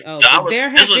that's pretty old. So there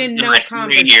had been no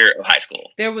conversation. Year of high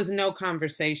school. There was no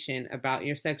conversation about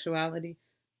your sexuality.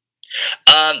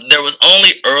 There was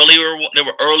only there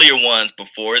were earlier ones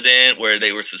before then where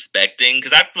they were suspecting,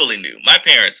 because I fully knew. My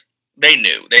parents, they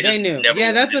knew. They knew.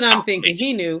 Yeah, that's what I'm thinking.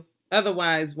 He knew.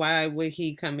 Otherwise, why would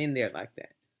he come in there like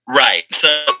that? Right. So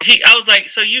I was like,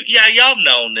 so y'all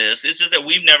known this. It's just that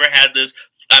we've never had this.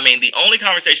 I mean, the only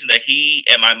conversation that he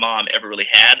and my mom ever really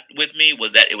had with me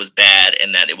was that it was bad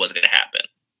and that it wasn't going to happen,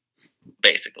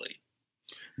 basically.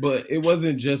 But it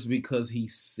wasn't just because he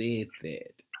said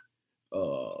that.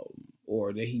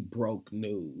 Or that he broke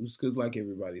news, because like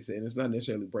everybody's saying, it's not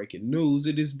necessarily breaking news.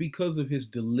 It is because of his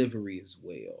delivery as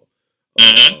well.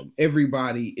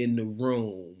 Everybody in the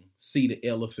room see the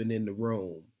elephant in the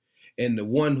room, and the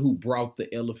one who brought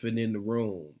the elephant in the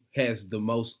room has the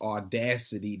most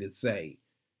audacity to say,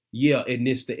 "Yeah, and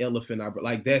it's the elephant."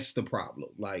 Like that's the problem.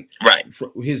 Like, right,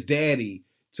 his daddy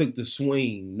took the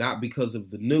swing not because of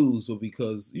the news, but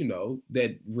because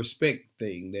that respect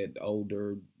thing that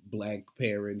older Black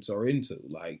parents are into.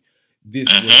 Like this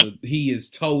he is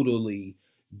totally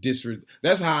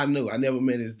that's how I knew. I never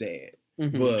met his dad.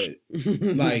 But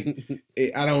like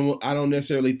I don't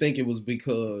necessarily think it was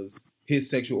because his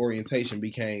sexual orientation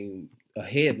became a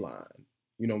headline.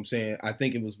 You know what I'm saying? I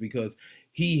think it was because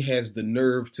he has the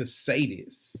nerve to say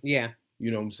this. Yeah.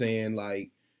 You know what I'm saying? Like,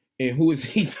 and who is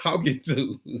he talking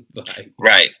to? Like,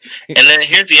 right. And then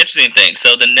here's the interesting thing.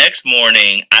 So the next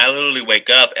morning, I literally wake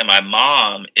up and my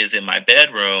mom is in my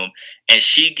bedroom and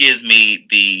she gives me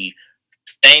the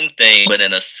same thing, but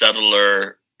in a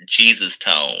subtler Jesus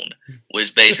tone,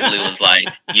 which basically was like,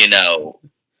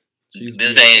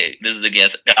 this is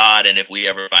against God. And if we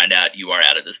ever find out, you are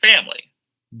out of this family.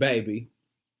 Baby.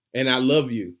 And I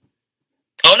love you.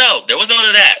 Oh, no, there was none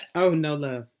of that. Oh, no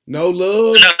love. No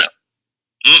love? No.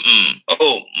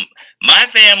 Oh, my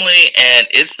family, and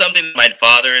it's something my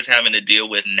father is having to deal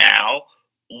with now.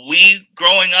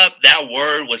 Growing up, that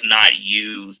word was not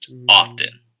used often.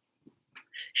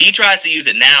 He tries to use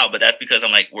it now, but that's because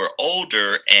I'm like, we're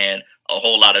older and a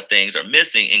whole lot of things are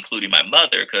missing, including my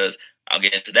mother, because I'll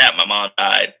get into that. My mom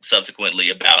died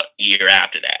subsequently about a year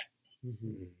after that.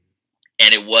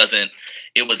 And it was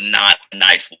not a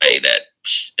nice way that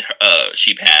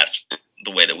she passed,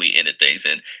 the way that we ended things.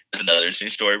 And there's another interesting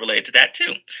story related to that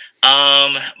too.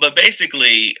 But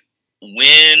basically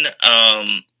when,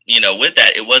 with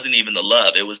that, it wasn't even the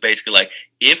love. It was basically like,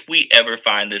 if we ever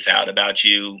find this out about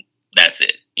you, that's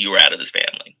it. You were out of this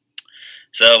family.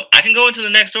 So I can go into the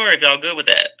next story if y'all good with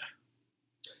that.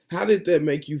 How did that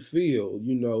make you feel?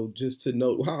 Just to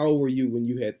know, how old were you when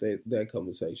you had that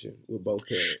conversation with both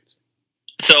parents?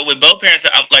 So with both parents,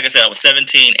 like I said, I was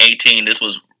 17, 18. This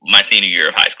was my senior year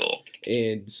of high school.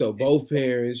 And so both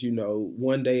parents,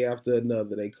 one day after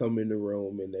another, they come in the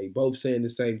room and they both saying the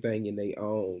same thing in their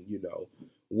own,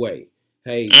 way.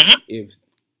 Hey,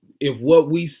 if what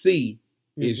we see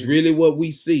is really what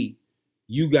we see,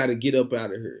 you got to get up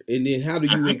out of here. And then how do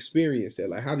you experience that?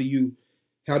 Like, how do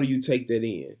you take that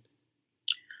in?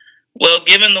 Well,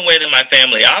 given the way that my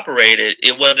family operated,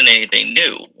 it wasn't anything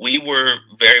new. We were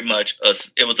very much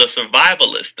it was a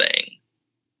survivalist thing.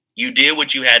 You did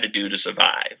what you had to do to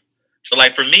survive. So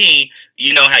like for me,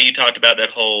 you know how you talked about that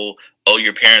whole,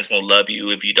 your parents won't love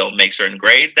you if you don't make certain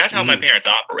grades. That's how my parents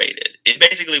operated. It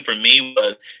basically for me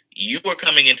was, you were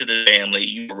coming into this family,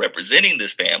 you were representing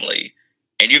this family,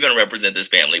 and you're going to represent this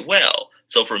family well.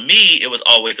 So for me, it was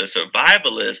always a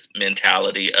survivalist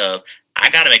mentality of, I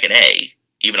got to make an A,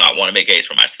 even though I want to make A's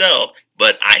for myself,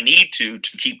 but I need to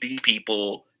keep these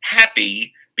people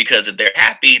happy, because if they're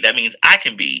happy, that means I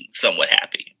can be somewhat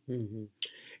happy. And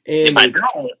if I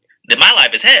don't, then my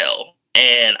life is hell,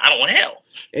 and I don't want hell.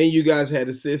 And you guys had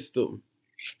a system.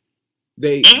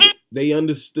 They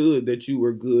understood that you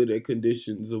were good at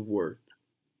conditions of work,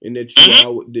 and that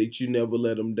you that you never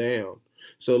let them down.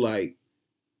 So like,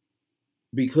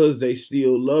 because they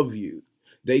still love you.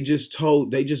 They just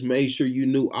made sure you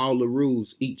knew all the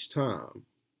rules each time.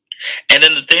 And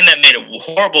then the thing that made it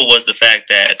horrible was the fact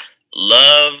that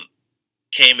love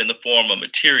came in the form of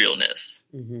materialness.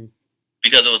 Mm-hmm.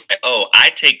 Because it was like, oh,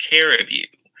 I take care of you.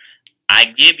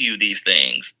 I give you these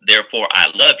things, therefore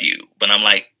I love you. But I'm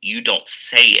like, you don't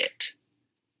say it.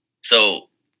 So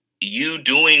you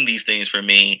doing these things for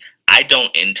me, I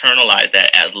don't internalize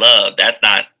that as love. That's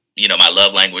not, my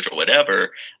love language or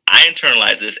whatever. I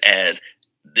internalize this as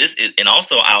this is, and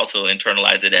also I also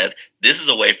internalize it as this is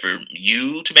a way for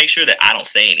you to make sure that I don't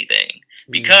say anything.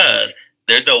 Because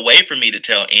there's no way for me to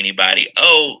tell anybody,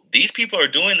 oh, these people are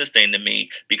doing this thing to me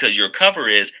because your cover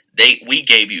is we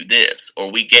gave you this,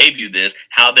 or we gave you this.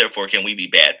 How therefore can we be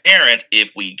bad parents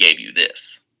if we gave you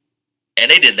this? And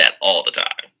they did that all the time.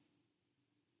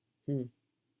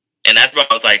 And that's why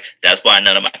I was like, that's why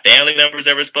none of my family members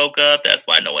ever spoke up. That's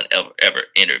why no one ever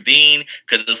intervened.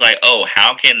 Because it's like, oh,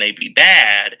 how can they be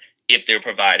bad if they're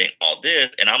providing all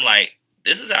this? And I'm like,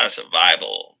 this is out of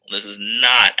survival. This is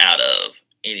not out of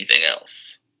anything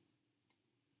else.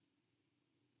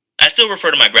 I still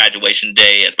refer to my graduation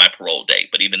day as my parole date,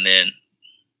 but even then,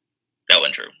 that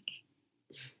wasn't true.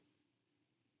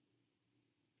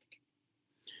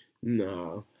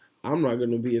 No, I'm not going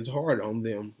to be as hard on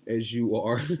them as you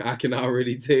are. I can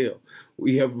already tell.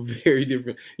 We have a very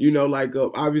different,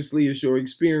 obviously it's your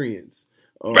experience.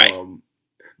 Right.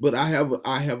 But I have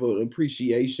an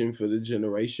appreciation for the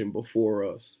generation before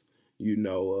us.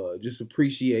 Just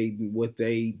appreciating what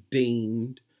they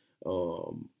deemed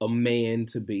a man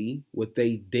to be, what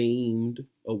they deemed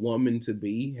a woman to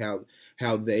be,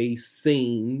 how they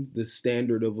seen the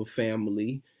standard of a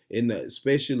family, and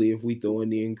especially if we throw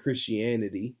in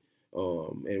Christianity.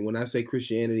 And when I say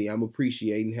Christianity, I'm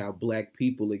appreciating how Black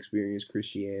people experience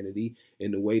Christianity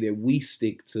and the way that we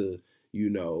stick to,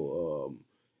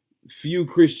 few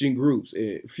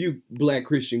Black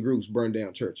Christian groups burn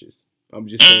down churches. I'm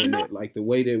just saying that, like, the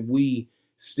way that we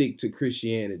stick to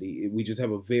Christianity, we just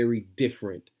have a very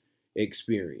different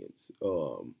experience.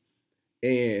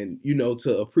 And,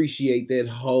 to appreciate that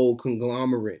whole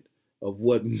conglomerate of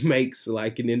what makes,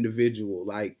 like, an individual,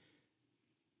 like,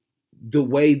 the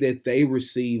way that they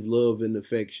receive love and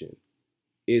affection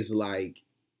is, like,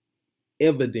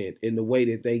 evident in the way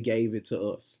that they gave it to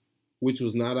us, which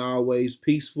was not always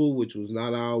peaceful, which was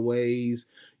not always,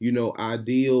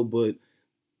 ideal, but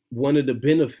one of the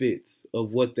benefits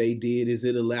of what they did is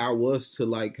it allowed us to,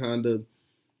 like, kind of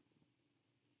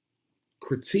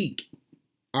critique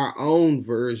our own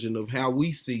version of how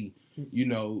we see,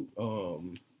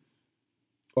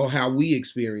 or how we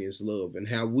experience love and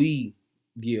how we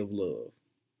give love.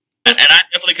 And I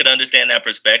definitely could understand that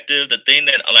perspective. The thing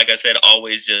that, like I said,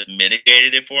 always just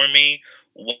mitigated it for me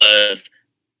was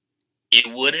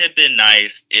it would have been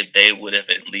nice if they would have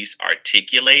at least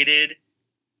articulated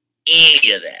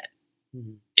any of that.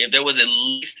 Mm-hmm. If there was at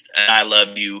least an I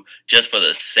love you just for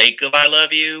the sake of I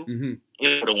love you,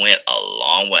 it would have went a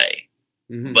long way.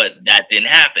 But that didn't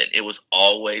happen. It was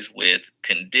always with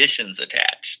conditions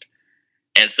attached.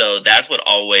 And so that's what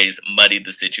always muddied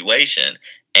the situation.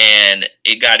 And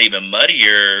it got even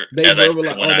muddier. They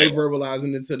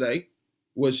verbalizing it today?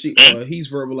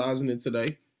 He's verbalizing it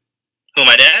today? Who,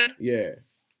 my dad? Yeah.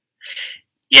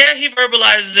 Yeah, he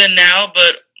verbalizes it now,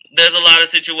 but there's a lot of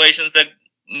situations that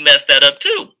mess that up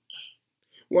too.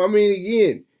 Well, I mean,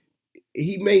 again,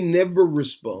 he may never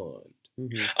respond.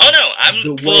 Oh no,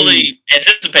 I'm fully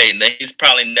anticipating that he's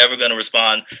probably never going to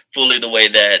respond fully the way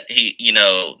that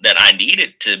that I need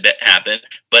it to happen.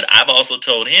 But I've also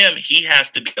told him he has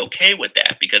to be okay with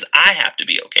that because I have to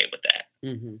be okay with that.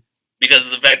 Because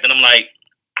of the fact that I'm like,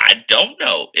 I don't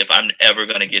know if I'm ever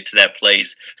going to get to that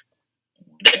place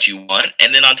that you want.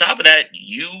 And then on top of that,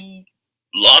 you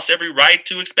lost every right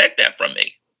to expect that from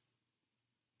me.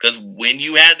 Because when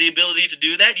you had the ability to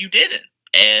do that, you didn't.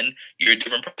 And you're a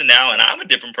different person now, and I'm a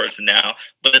different person now.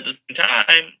 But at the same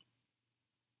time,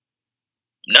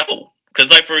 no. Because,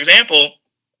 like, for example,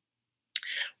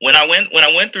 when I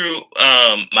went through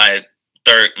my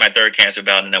third cancer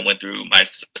bout, and I went through my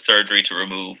surgery to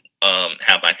remove one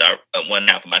half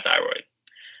of my thyroid.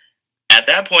 At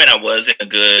that point, I was in a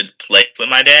good place with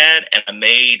my dad, and I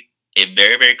made it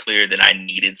very, very clear that I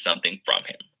needed something from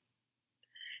him.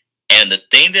 And the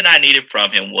thing that I needed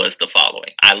from him was the following.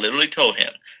 I literally told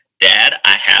him, Dad,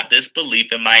 I have this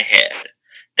belief in my head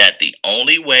that the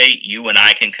only way you and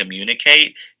I can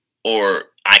communicate or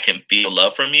I can feel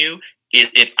love from you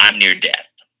is if I'm near death.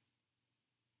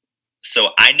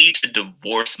 So I need to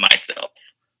divorce myself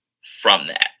from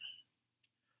that.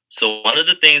 So one of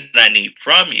the things that I need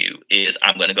from you is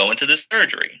I'm going to go into this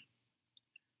surgery.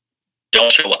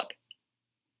 don't show up.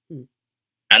 Hmm.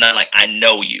 And I'm like, I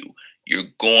know you.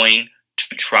 You're going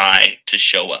to try to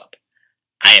show up.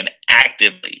 I am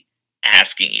actively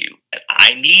asking you that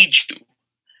I need you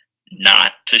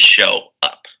not to show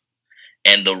up.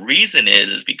 And the reason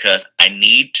is because I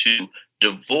need to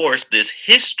divorce this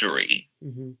history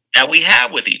that we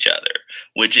have with each other,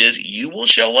 which is you will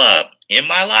show up in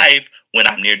my life when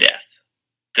I'm near death.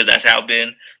 Because that's how it's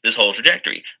been this whole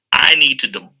trajectory. I need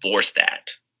to divorce that.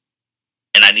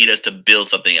 And I need us to build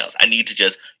something else. I need to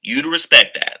just, you to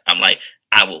respect that. I'm like,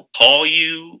 I will call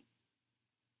you.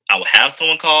 I will have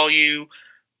someone call you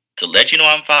to let you know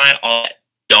I'm fine. All that.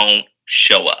 Don't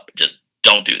show up. Just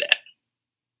don't do that.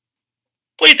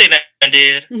 What do you think that I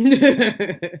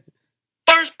did?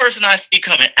 First person I see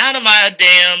coming out of my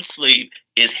damn sleep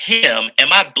is him, and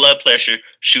my blood pressure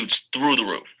shoots through the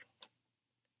roof.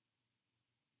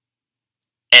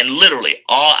 And literally,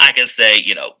 all I can say,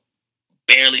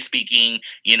 barely speaking,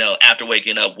 after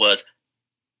waking up was,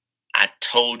 I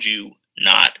told you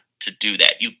not to do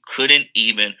that. You couldn't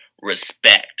even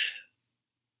respect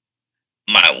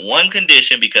my one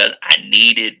condition because I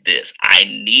needed this. I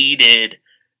needed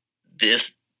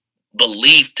this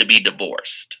belief to be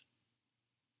divorced.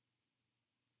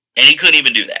 And he couldn't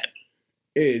even do that.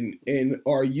 And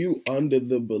are you under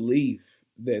the belief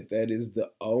that is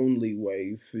the only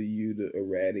way for you to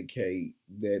eradicate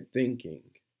that thinking?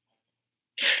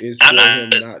 It's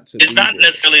not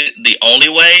necessarily the only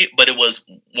way, but it was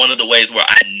one of the ways where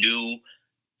I knew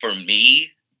for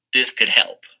me this could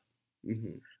help.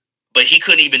 Mm-hmm. But he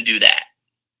couldn't even do that.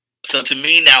 So to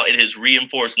me now it has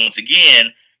reinforced once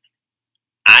again,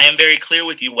 I am very clear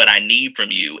with you what I need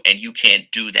from you, and you can't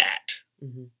do that.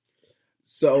 Mm-hmm.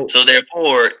 So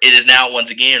therefore, it is now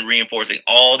once again reinforcing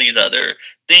all these other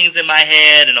things in my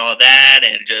head and all that,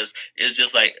 and it's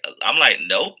just like I'm like,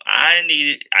 nope.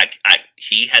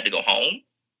 He had to go home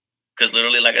because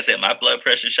literally, like I said, my blood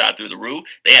pressure shot through the roof.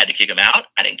 They had to kick him out.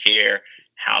 I didn't care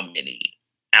how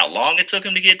long it took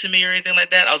him to get to me or anything like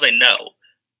that. I was like, no,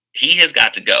 he has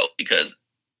got to go because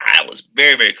I was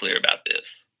very, very clear about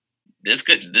this. This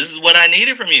is what I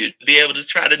needed from you to be able to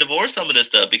try to divorce some of this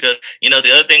stuff because, the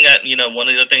other thing one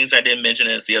of the things I didn't mention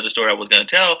is the other story I was going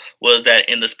to tell was that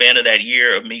in the span of that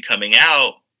year of me coming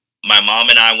out, my mom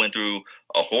and I went through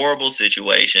a horrible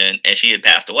situation and she had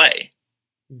passed away.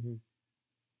 Mm-hmm.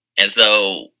 And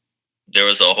so there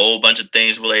was a whole bunch of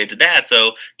things related to that.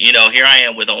 So, here I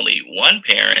am with only one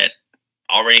parent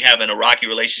already having a rocky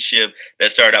relationship that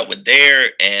started out with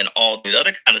there and all the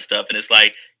other kind of stuff. And it's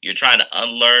like, you're trying to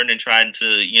unlearn and trying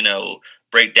to,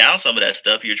 break down some of that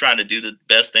stuff. You're trying to do the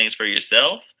best things for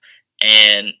yourself.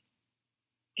 And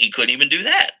he couldn't even do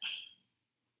that.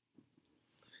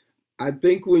 I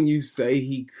think when you say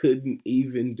he couldn't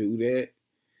even do that,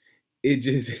 it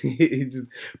just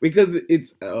because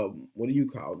it's, what do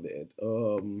you call that?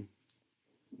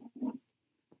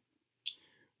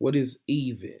 What is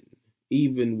even?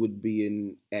 Even would be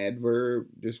an adverb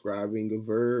describing a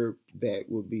verb. That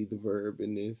would be the verb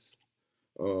in this.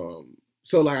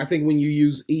 So like, I think when you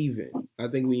use even, I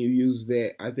think when you use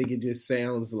that, I think it just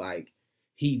sounds like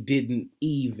he didn't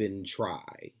even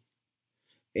try.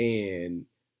 And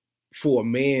for a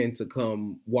man to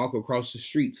come walk across the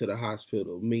street to the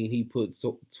hospital, he put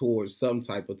towards some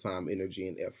type of time, energy,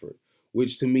 and effort,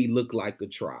 which to me looked like a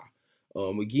try.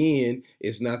 Again,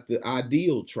 it's not the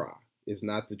ideal try. It's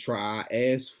not the try I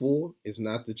asked for. It's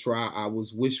not the try I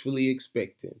was wishfully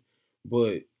expecting.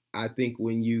 But I think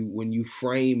when you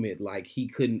frame it like he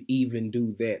couldn't even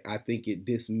do that, I think it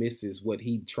dismisses what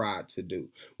he tried to do,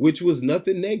 which was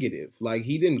nothing negative. Like,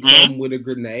 he didn't come with a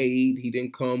grenade. He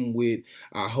didn't come with,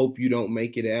 I hope you don't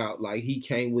make it out. Like, he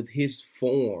came with his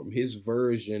form, his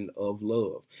version of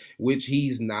love, which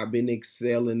he's not been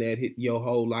excelling at your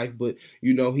whole life. But,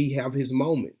 he have his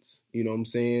moments. You know what I'm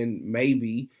saying?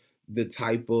 Maybe the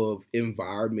type of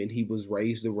environment he was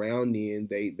raised around in,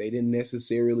 they didn't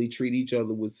necessarily treat each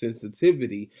other with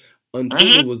sensitivity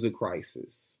until it was a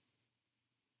crisis.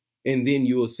 And then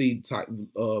you will see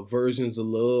versions of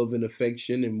love and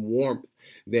affection and warmth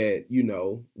that,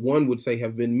 one would say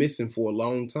have been missing for a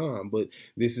long time. But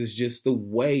this is just the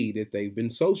way that they've been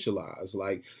socialized.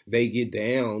 Like, they get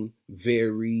down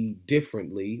very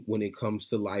differently when it comes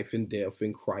to life and death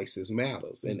and crisis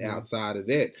matters. And outside of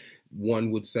that,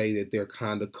 one would say that they're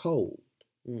kind of cold.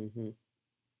 Mm-hmm.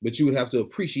 But you would have to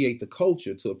appreciate the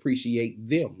culture to appreciate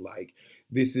them. Like,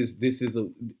 this is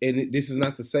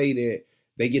not to say that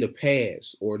they get a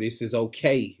pass or this is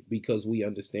okay because we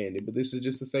understand it. But this is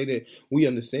just to say that we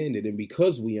understand it. And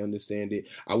because we understand it,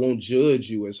 I won't judge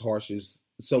you as harsh as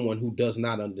someone who does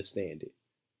not understand it.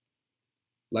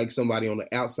 like somebody on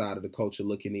the outside of the culture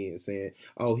looking in, saying,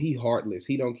 "Oh, he heartless.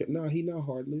 He don't care." No, he not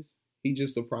heartless. He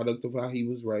just a product of how he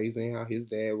was raised and how his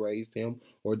dad raised him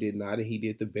or did not, and he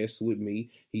did the best with me.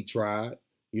 He tried.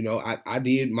 I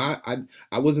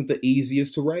wasn't the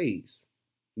easiest to raise.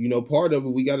 Part of it,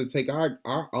 we got to take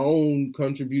our own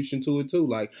contribution to it too.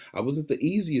 Like, I wasn't the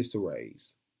easiest to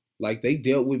raise. Like, they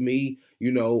dealt with me,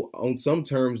 on some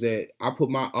terms that I put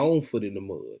my own foot in the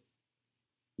mud.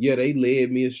 Yeah, they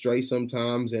led me astray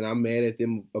sometimes, and I'm mad at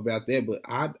them about that. But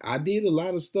I did a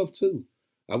lot of stuff too.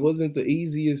 I wasn't the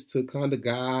easiest to kind of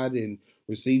guide and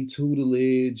receive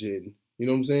tutelage, and you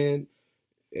know what I'm saying.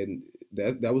 And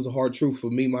that was a hard truth for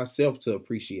me myself to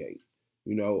appreciate.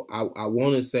 I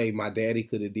want to say my daddy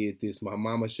could have did this, my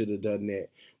mama should have done that,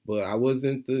 but I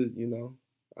wasn't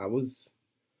I was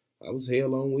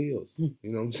hell on wheels. You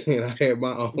know what I'm saying? I had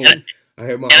my own. I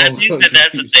had my own. I think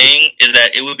that's the thing, is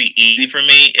that it would be easy for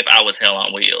me if I was hell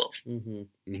on wheels. Mm-hmm.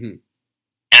 Mm-hmm. And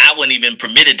I wasn't even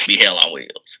permitted to be hell on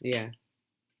wheels. Yeah.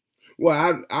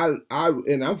 Well,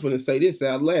 and I'm gonna say this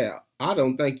out loud. I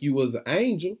don't think you was an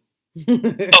angel. Oh,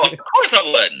 of course I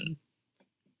wasn't.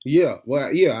 Yeah,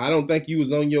 well, yeah, I don't think you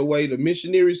was on your way to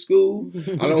missionary school.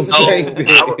 I don't think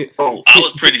that. I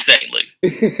was pretty saintly.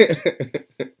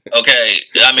 Okay,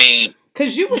 I mean,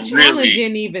 because you were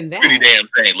challenging even that. Pretty damn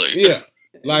saintly. Yeah,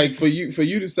 like for you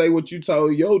to say what you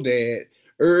told your dad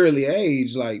early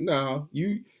age, like, nah,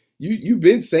 you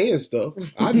been saying stuff.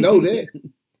 I know that.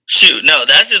 Shoot, no,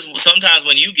 that's just sometimes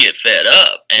when you get fed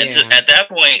up, and at that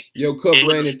point, your cup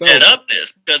ran it fed up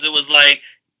this, because it was like,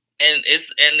 and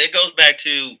it goes back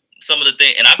to some of the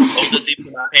things, and I've told this even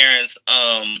to my parents,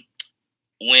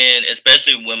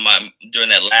 especially during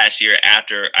that last year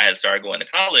after I had started going to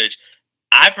college,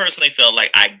 I personally felt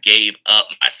like I gave up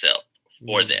myself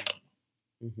for them.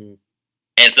 Mm-hmm.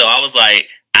 And so I was like,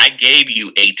 I gave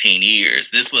you 18 years.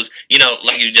 This was,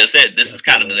 like you just said, this is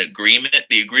kind of an agreement.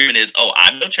 The agreement is, oh,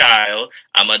 I'm your child.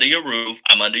 I'm under your roof.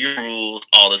 I'm under your rules,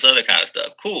 all this other kind of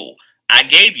stuff. Cool. I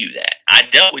gave you that. I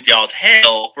dealt with y'all's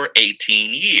hell for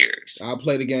 18 years. I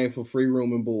played the game for free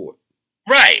room and board.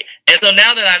 Right. And so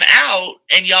now that I'm out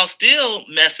and y'all still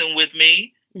messing with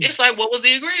me, it's like, what was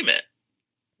the agreement?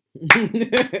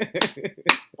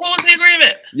 What was the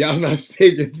agreement? Y'all not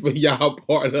sticking for y'all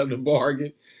part of the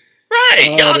bargain.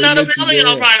 Right. Y'all not available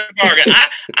y'all part of the bargain.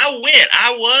 I went.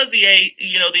 I was the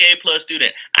A+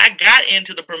 student. I got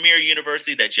into the premier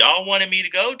university that y'all wanted me to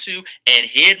go to and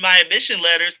hid my admission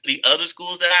letters to the other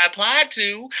schools that I applied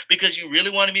to because you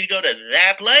really wanted me to go to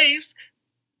that place.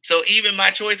 So even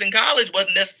my choice in college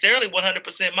wasn't necessarily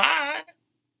 100% mine.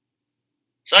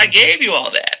 So I gave you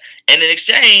all that. And in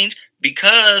exchange,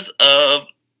 because of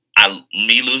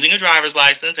me losing a driver's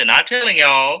license and not telling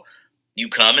y'all, you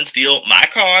come and steal my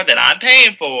car that I'm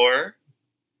paying for.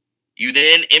 You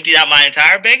then emptied out my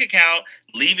entire bank account,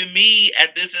 leaving me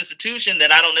at this institution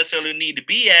that I don't necessarily need to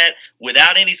be at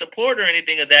without any support or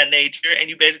anything of that nature. And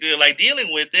you basically are like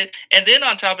dealing with it. And then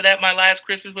on top of that, my last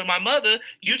Christmas with my mother,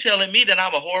 you telling me that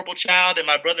I'm a horrible child and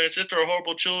my brother and sister are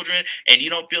horrible children and you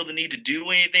don't feel the need to do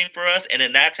anything for us. And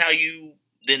then that's how you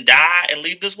then die and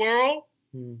leave this world.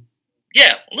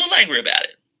 Yeah, a little angry about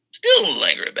it. Still a little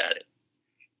angry about it.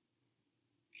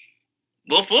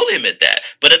 We'll fully admit that.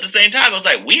 But at the same time, it was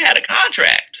like, we had a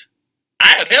contract. I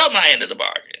have held my end of the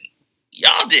bargain.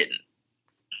 Y'all didn't.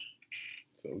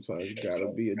 Sometimes you gotta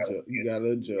adjust.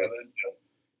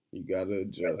 You gotta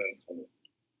adjust.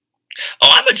 Oh,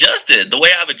 I'm adjusted. The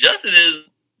way I've adjusted is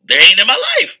they ain't in my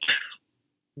life.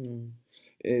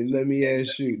 And let me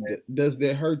ask you, does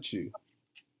that hurt you?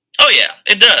 Oh, yeah,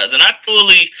 it does. And I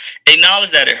fully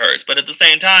acknowledge that it hurts. But at the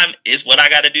same time, it's what I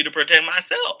got to do to protect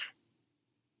myself.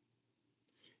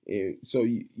 And so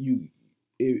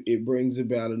it brings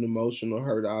about an emotional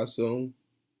hurt, I assume?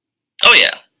 Oh,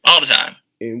 yeah, all the time.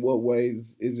 In what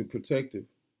ways is it protective?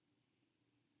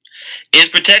 It's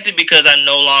protected because I'm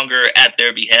no longer at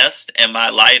their behest and my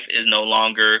life is no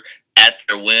longer at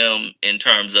their whim in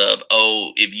terms of,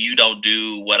 oh, if you don't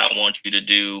do what I want you to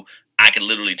do, I can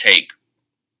literally take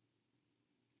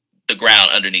the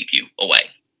ground underneath you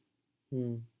away.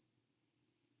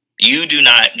 You do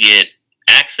not get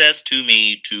access to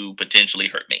me to potentially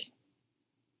hurt me.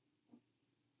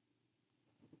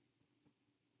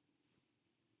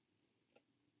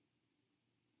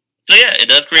 So yeah, it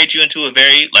does create you into a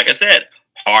very, like I said,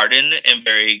 hardened and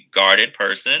very guarded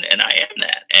person, and I am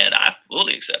that, and I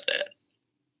fully accept that.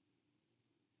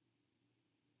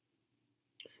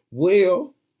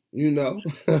 Well,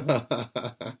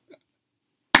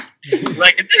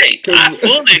 like I say, I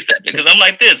fully accept it because I'm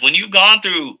like this. When you've gone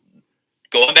through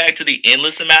going back to the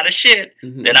endless amount of shit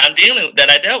that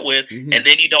I dealt with, and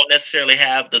then you don't necessarily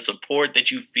have the support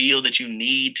that you feel that you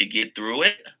need to get through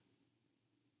it.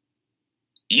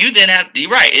 You then have,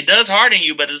 you're right, it does harden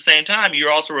you, but at the same time,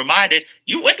 you're also reminded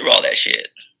you went through all that shit.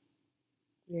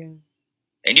 Yeah.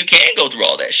 And you can go through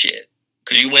all that shit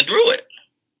because you went through it.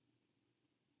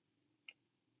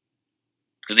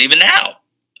 Because even now,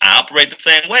 I operate the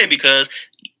same way because,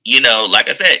 like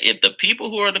I said, if the people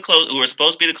who are who are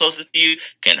supposed to be the closest to you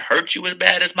can hurt you as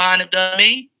bad as mine have done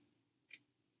me,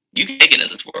 you can make it in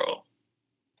this world.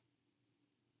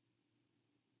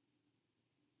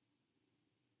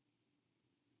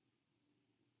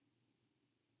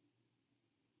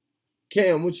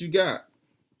 Cam, what you got?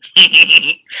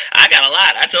 I got a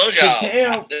lot. I told y'all.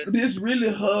 Cam, this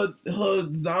really her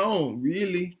zone.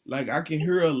 Really, like I can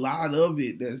hear a lot of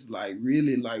it. That's like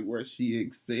really like where she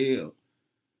excelled.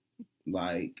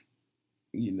 Like,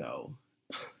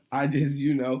 I just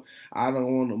I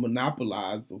don't want to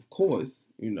monopolize, of course.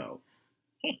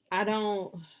 I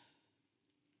don't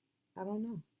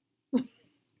know.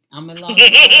 I'm a lot.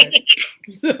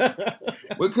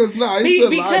 Because it's a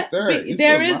lot there.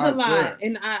 There is a lot,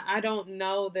 and I don't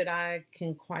know that I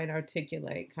can quite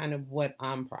articulate kind of what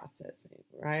I'm processing,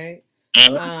 right?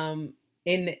 And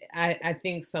I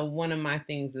think so. One of my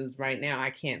things is right now I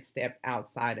can't step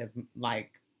outside of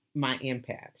like my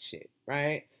empath shit,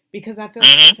 right? Because I feel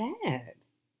sad.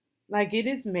 Like it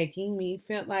is making me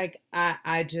feel like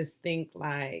I just think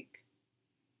like.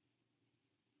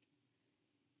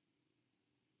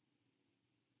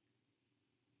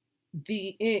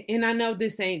 And I know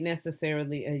this ain't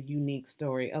necessarily a unique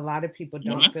story. A lot of people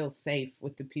don't feel safe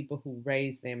with the people who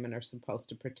raise them and are supposed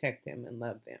to protect them and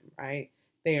love them, right?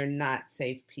 They are not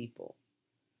safe people.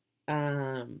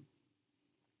 But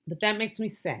that makes me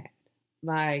sad.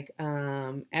 Like,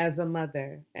 as a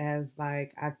mother, as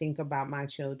like I think about my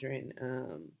children,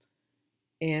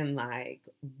 and like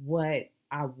what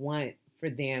I want for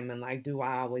them, and like, do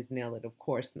I always nail it? Of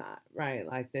course not, right?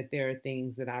 Like that there are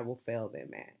things that I will fail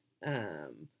them at.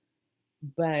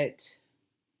 But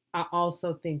I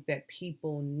also think that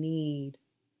people need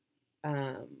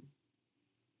to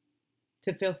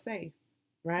feel safe,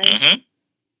 right?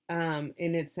 And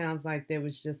it sounds like there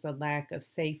was just a lack of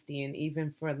safety, and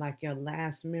even for like your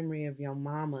last memory of your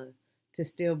mama to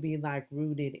still be like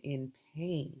rooted in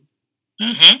pain.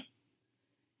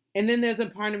 And then there's a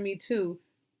part of me too,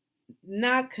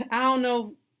 I don't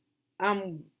know,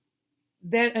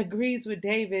 that agrees with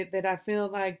David, that I feel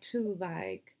like too,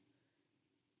 like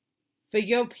for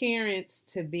your parents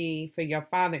to be, for your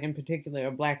father in particular,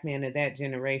 a black man of that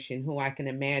generation, who I can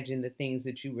imagine the things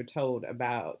that you were told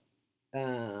about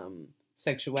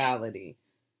sexuality.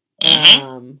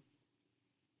 And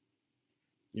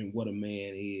what a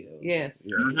man is. Yes.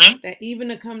 That even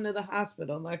to come to the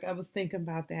hospital, like I was thinking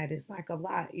about that, it's like a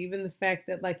lot. Even the fact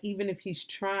that like, even if he's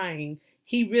trying,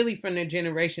 he really from their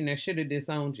generation that should have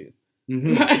disowned you.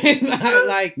 Right?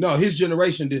 Like no, his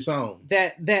generation disowned.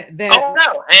 That oh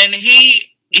no. And he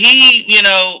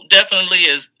definitely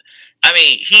is. I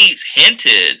mean, he's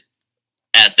hinted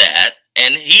at that,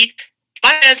 and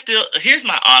here's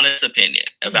my honest opinion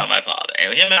about my father,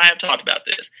 and him and I have talked about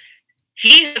this.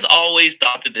 He has always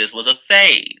thought that this was a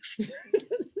phase.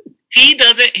 He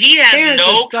has parents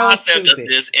no concept of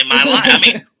this in my life. I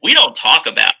mean, we don't talk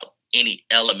about any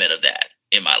element of that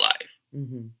in my life.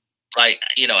 Like,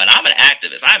 and I'm an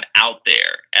activist. I'm out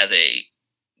there as a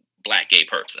black gay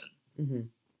person.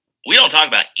 We don't talk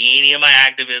about any of my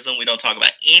activism. We don't talk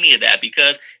about any of that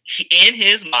because in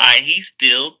his mind, he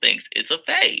still thinks it's a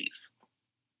phase.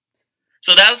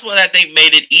 So that's what I think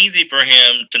made it easy for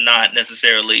him to not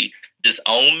necessarily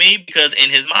disown me, because in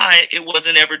his mind, it was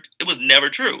never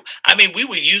true. I mean,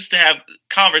 we used to have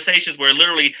conversations where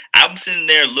literally I'm sitting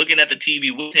there looking at the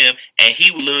TV with him, and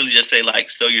he would literally just say like,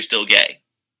 "So you're still gay?"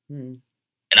 And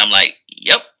I'm like,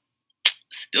 "Yep,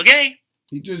 still gay."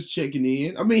 He just checking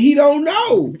in. I mean, he don't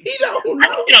know. He don't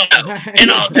know.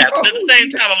 And all that. But at the same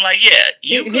time, I'm like, yeah,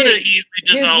 you could have easily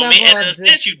disowned me. And in a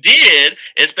sense, you did,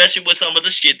 especially with some of the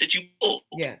shit that you pulled.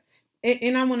 Yeah.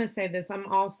 And I want to say this. I'm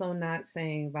also not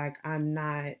saying like I'm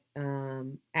not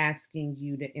asking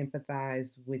you to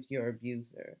empathize with your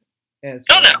abuser as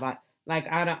well. No. Like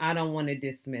I don't want to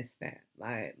dismiss that.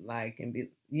 Like and be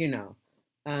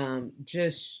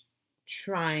just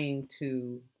trying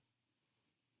to.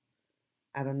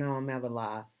 I don't know. I'm at a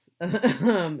loss.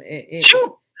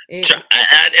 Sure. And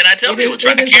I tell people,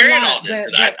 try to carry all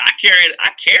this. I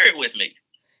carry it with me.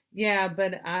 Yeah,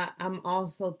 but I'm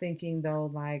also thinking though,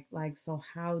 like, so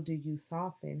how do you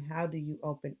soften? How do you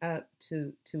open up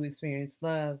to experience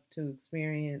love, to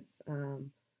experience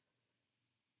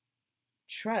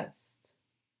trust.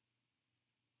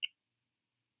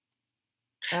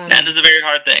 That is a very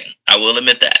hard thing. I will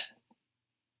admit that.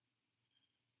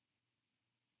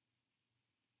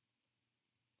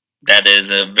 That is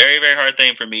a very, very hard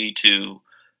thing for me to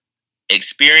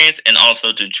experience and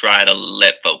also to try to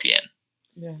let folk in.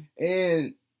 Yeah.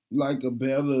 And like a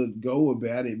better go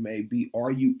about it may be, are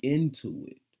you into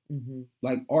it? Mm-hmm.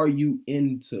 Like, are you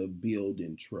into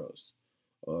building trust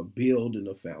or building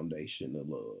a foundation of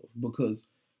love? Because,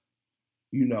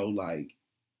 you know, like,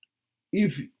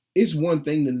 if it's one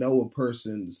thing to know a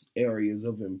person's areas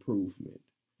of improvement,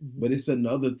 Mm-hmm. but it's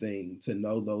another thing to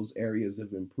know those areas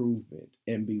of improvement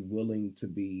and be willing to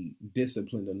be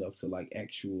disciplined enough to like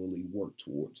actually work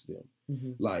towards them.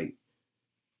 Mm-hmm. Like,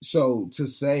 so to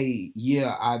say,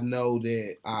 yeah, I know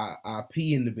that I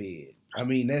pee in the bed. I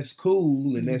mean, that's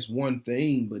cool and that's one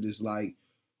thing, but it's like,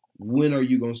 when are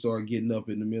you going to start getting up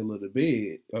in the middle of the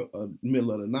bed,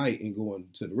 middle of the night and going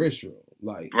to the restroom?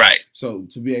 Like, Right. So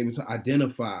to be able to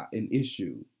identify an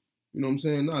issue, you know what I'm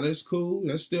saying? No, that's cool.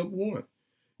 That's step one.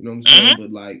 You know what I'm saying?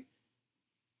 But like,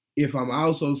 if I'm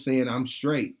also saying I'm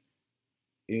straight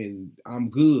and I'm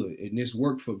good and this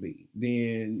worked for me,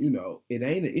 then, you know, it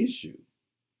ain't an issue.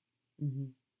 Mm-hmm.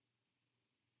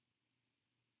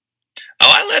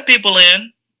 Oh, I let people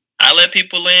in.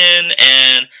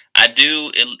 And I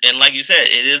do. And like you said,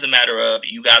 it is a matter of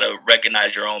you got to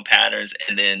recognize your own patterns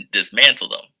and then dismantle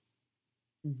them.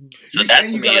 Mm-hmm. So that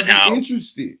and you gotta be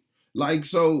interested. Like,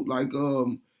 so, like,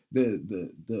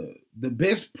 the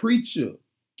best preacher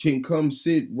can come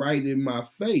sit right in my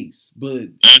face, but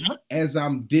as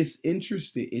I'm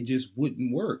disinterested, it just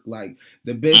wouldn't work. Like,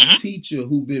 the best teacher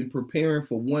who been preparing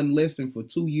for one lesson for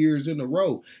 2 years in a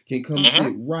row can come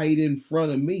sit right in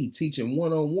front of me teaching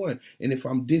one-on-one, and if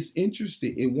I'm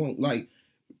disinterested, it won't. Like,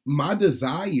 my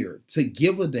desire to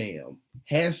give a damn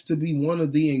has to be one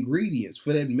of the ingredients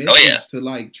for that message to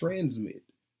like transmit.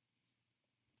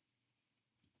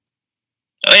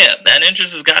 Oh yeah, that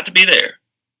interest has got to be there.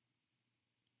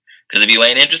 Because if you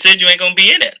ain't interested, you ain't gonna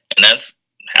be in it, and that's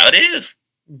how it is.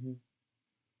 Mm-hmm.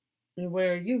 And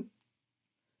where are you?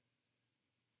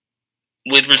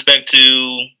 With respect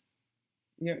to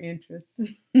your interests.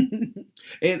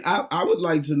 And I would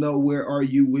like to know, where are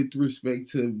you with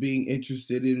respect to being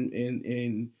interested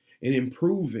in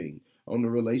improving on the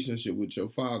relationship with your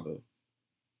father?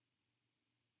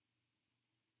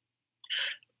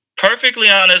 Perfectly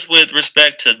honest with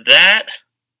respect to that,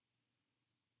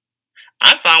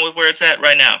 I'm fine with where it's at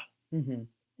right now. Mm-hmm.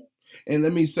 And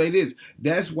let me say this.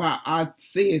 That's why I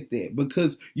said that,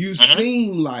 because you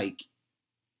seem like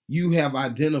you have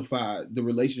identified the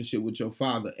relationship with your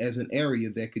father as an area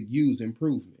that could use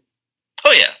improvement.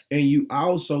 Oh, yeah. And you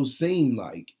also seem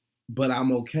like, but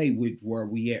I'm okay with where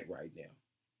we at right now.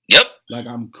 Yep. Like,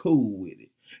 I'm cool with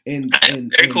it. And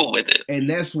very cool with it. And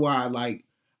that's why, like,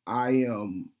 I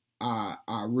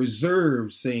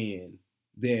reserve saying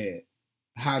that,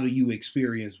 how do you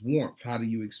experience warmth? How do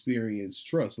you experience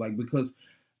trust? Like, because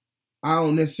I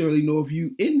don't necessarily know if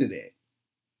you into that.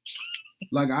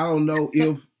 Like, I don't know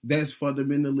if that's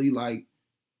fundamentally like.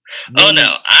 Oh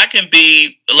no, I can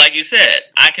be, like you said,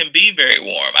 I can be very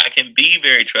warm. I can be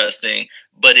very trusting,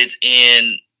 but it's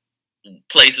in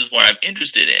places where I'm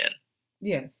interested in.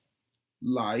 Yes.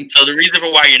 Like, so the reason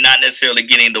for why you're not necessarily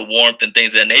getting the warmth and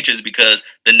things of that nature is because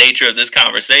the nature of this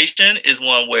conversation is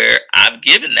one where I've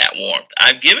given that warmth.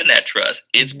 I've given that trust.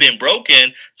 It's been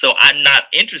broken, so I'm not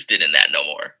interested in that no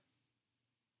more.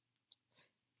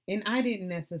 And I didn't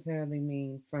necessarily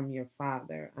mean from your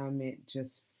father. I meant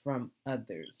just from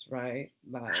others, right?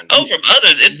 Like, from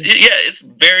others. It's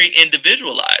very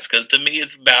individualized, because to me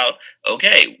it's about,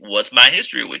 okay, what's my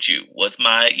history with you? What's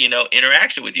my,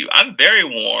 interaction with you? I'm very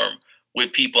warm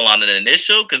with people on an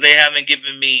initial because they haven't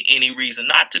given me any reason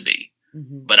not to be.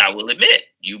 Mm-hmm. But I will admit,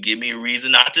 you give me a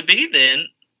reason not to be, then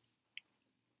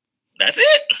that's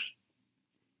it.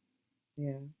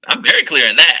 Yeah. I'm very clear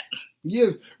in that.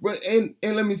 Yes, but and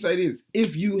let me say this.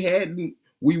 If you hadn't,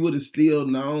 we would have still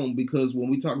known, because when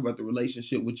we talk about the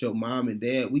relationship with your mom and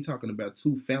dad, we're talking about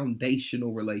two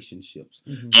foundational relationships.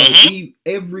 Mm-hmm. So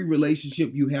every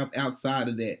relationship you have outside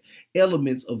of that,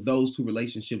 elements of those two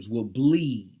relationships will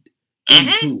bleed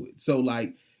into it. So,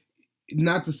 like,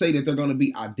 not to say that they're going to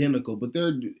be identical, but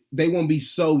they won't be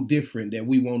so different that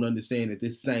we won't understand that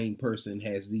this same person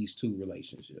has these two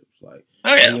relationships. Like,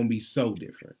 they won't be so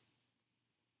different.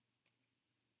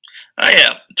 Oh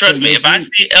yeah, trust me. If I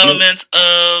see elements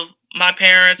of my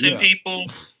parents and people,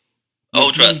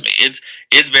 trust me,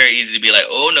 it's very easy to be like,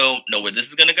 oh no, where this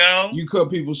is gonna go. You cut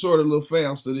people short a little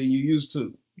faster than you used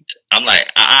to. I'm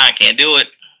like, I can't do it.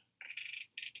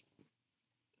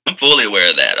 I'm fully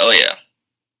aware of that. Oh yeah.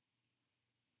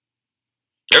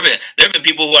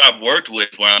 who I've worked with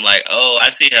where I'm like, oh, I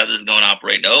see how this is going to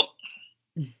operate. Nope.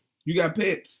 You got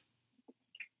pets?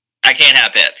 I can't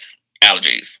have pets.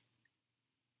 Allergies.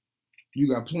 You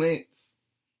got plants?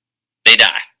 They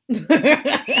die.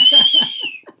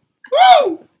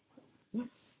 Woo!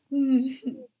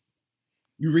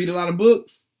 You read a lot of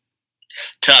books?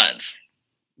 Tons.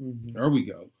 There we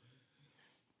go.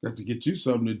 Got to get you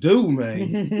something to do,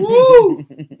 man. Woo!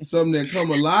 Something that come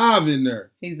alive in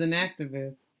there. He's an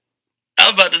activist. I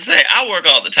was about to say, I work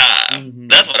all the time.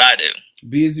 That's what I do.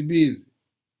 Busy.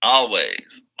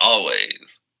 Always. Oh,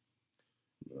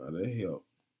 that helps.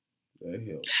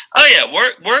 Oh yeah,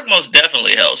 work most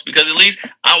definitely helps because at least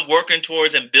I'm working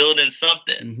towards and building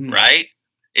something, right?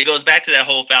 It goes back to that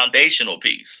whole foundational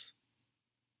piece.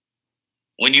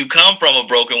 When you come from a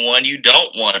broken one, you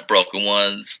don't want broken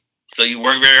ones, so you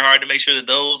work very hard to make sure that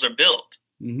those are built.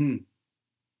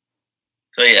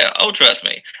 So yeah, trust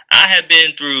me, I have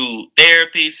been through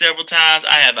therapy several times.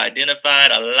 I have identified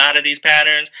a lot of these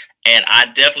patterns. And I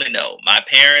definitely know my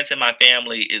parents and my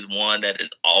family is one that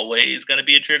is always going to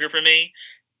be a trigger for me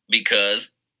because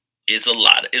it's a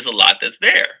lot that's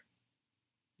there.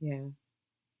 Yeah.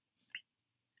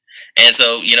 And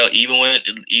so, even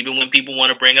when people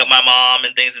want to bring up my mom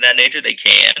and things of that nature, they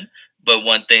can. But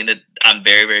one thing that I'm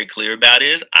very, very clear about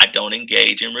is I don't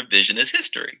engage in revisionist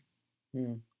history.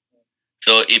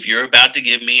 So if you're about to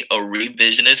give me a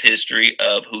revisionist history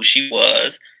of who she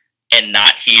was, and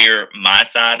not hear my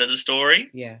side of the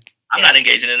story, I'm not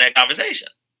engaging in that conversation.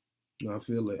 No, I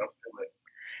feel it.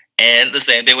 And the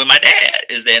same thing with my dad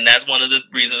that's one of the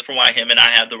reasons for why him and I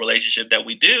have the relationship that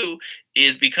we do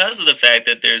is because of the fact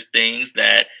that there's things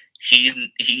that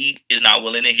he is not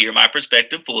willing to hear my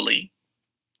perspective fully.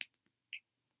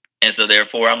 And so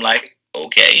therefore I'm like,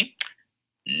 okay,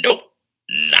 nope,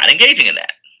 not engaging in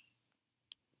that.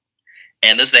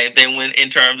 And the same thing in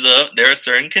terms of there are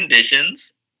certain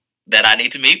conditions that I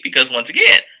need to meet because once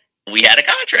again, we had a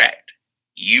contract.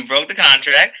 You broke the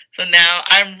contract, so now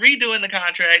I'm redoing the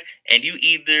contract, and you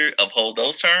either uphold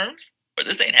those terms or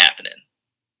this ain't happening.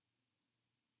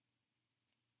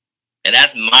 And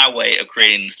that's my way of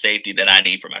creating the safety that I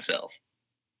need for myself.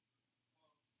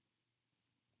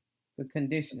 The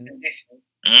condition.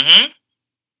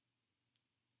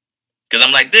 Because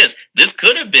I'm like this. This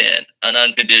could have been an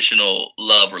unconditional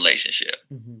love relationship.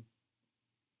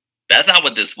 That's not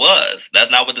what this was. That's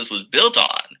not what this was built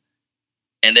on.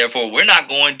 And therefore, we're not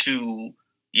going to,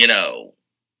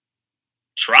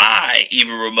 try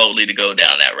even remotely to go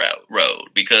down that road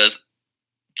because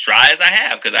try as I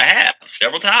have, because I have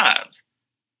several times.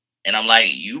 And I'm like,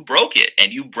 you broke it.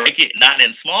 And you break it not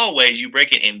in small ways. You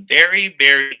break it in very,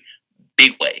 very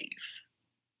big ways.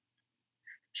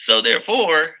 So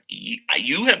therefore,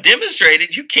 you have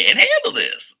demonstrated you can't handle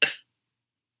this.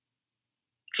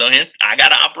 So hence, I got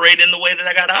to operate in the way that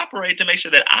I got to operate to make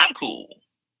sure that I'm cool.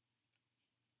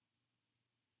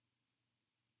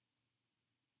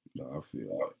 No, I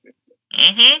feel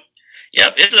it.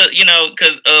 Yep. It's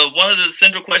because one of the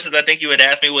central questions I think you had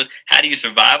asked me was, how do you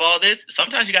survive all this?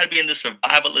 Sometimes you got to be in the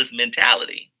survivalist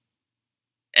mentality.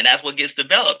 And that's what gets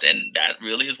developed. And that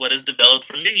really is what is developed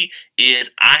for me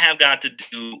is I have got to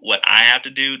do what I have to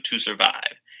do to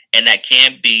survive. And that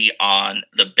can't be on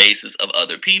the basis of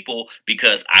other people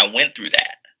because I went through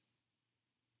that.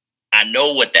 I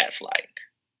know what that's like.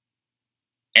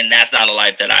 And that's not a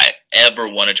life that I ever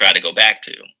want to try to go back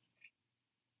to.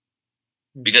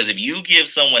 Because if you give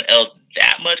someone else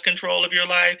that much control of your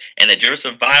life and that your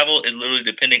survival is literally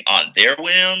depending on their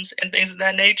whims and things of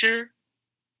that nature,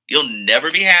 you'll never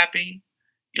be happy.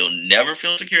 You'll never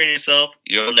feel secure in yourself.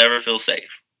 You'll never feel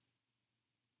safe.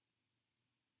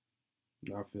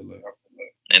 I feel it.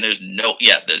 And there's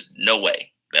no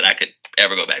way that I could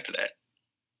ever go back to that.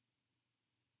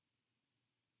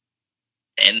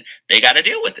 And they got to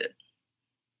deal with it.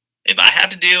 If I have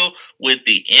to deal with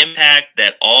the impact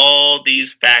that all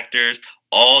these factors,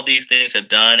 all these things have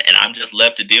done, and I'm just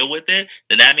left to deal with it,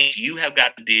 then that means you have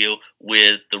got to deal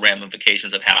with the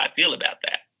ramifications of how I feel about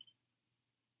that.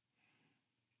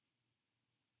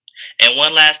 And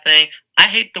one last thing, I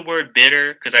hate the word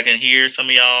bitter because I can hear some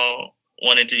of y'all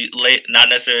wanting to, not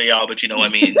necessarily y'all, but you know what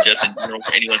I mean, just in general,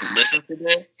 for anyone who listens to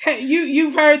this.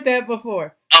 You've heard that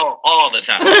before. Oh, all the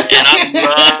time. And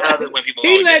I love it when people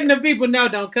letting the people know,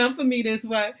 don't come for me this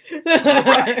way.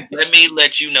 Right. Let me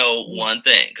let you know one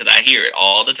thing, because I hear it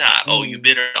all the time. Oh, you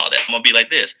bitter and all that. I'm going to be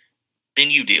like this. Then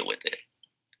you deal with it.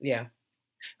 Yeah.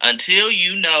 Until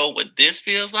you know what this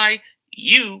feels like,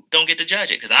 you don't get to judge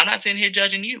it, because I'm not sitting here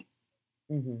judging you.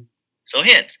 So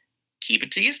hence, keep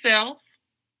it to yourself.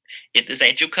 If this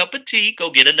ain't your cup of tea, go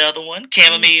get another one.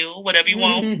 Chamomile, whatever you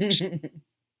want.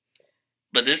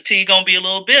 But this tea gonna be a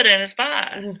little bitter, and it's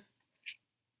fine.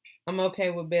 I'm okay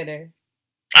with bitter.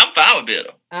 I'm fine with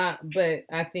bitter. But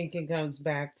I think it goes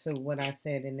back to what I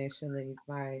said initially,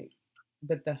 like,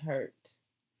 but the hurt.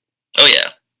 Oh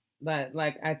yeah.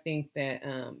 Like I think that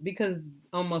because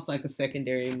almost like a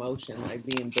secondary emotion, like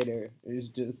being bitter is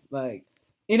just like,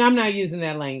 and I'm not using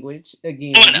that language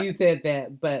again. Oh, I know. You said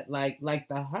that, but like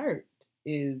the hurt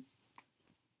is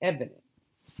evident.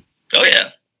 Oh yeah.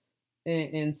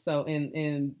 And so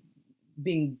and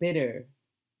being bitter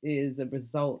is a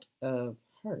result of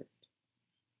hurt.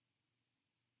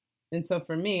 And so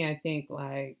for me, I think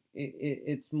like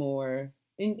it's more,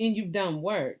 and you've done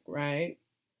work, right?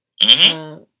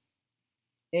 Mm-hmm.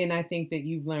 And I think that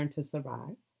you've learned to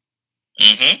survive.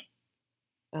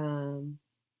 Mm-hmm.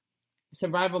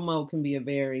 Survival mode can be a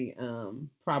very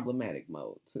problematic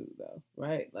mode too, though,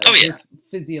 right? Like Oh yeah. just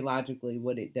physiologically,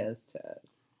 what it does to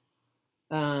us.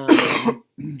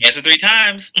 Answer 3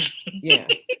 times. Yeah.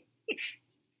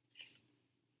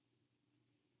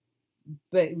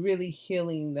 But really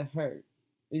healing the hurt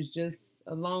is just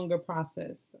a longer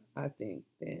process, I think,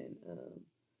 than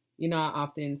I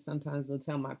often sometimes will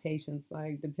tell my patients,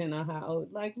 like, depending on how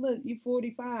old, like, look, you're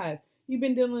 45. You've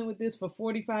been dealing with this for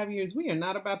 45 years. We are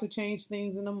not about to change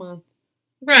things in a month.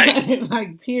 Right.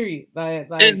 Like, period.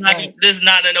 This is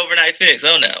not an overnight fix.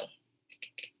 Oh no.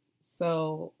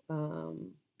 So,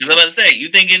 because I'm about to say, you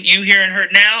hearing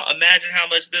hurt now, imagine how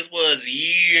much this was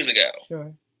years ago.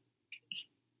 Sure.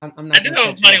 I'm not. I do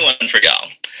have a funny one for y'all.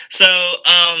 So,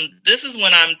 this is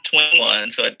when I'm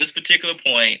 21. So at this particular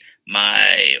point,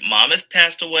 my mom has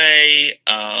passed away.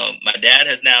 My dad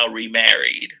has now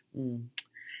remarried,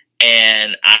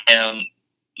 and I am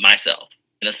myself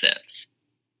in a sense,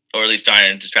 or at least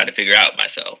starting to try to figure out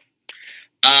myself.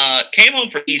 Came home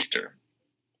for Easter.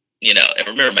 And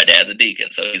remember, my dad's a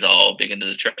deacon, so he's all big into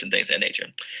the church and things of that nature.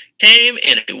 Came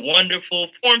in a wonderful,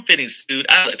 form-fitting suit.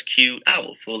 I looked cute. I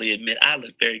will fully admit I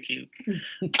looked very cute.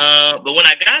 But when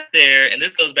I got there, and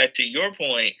this goes back to your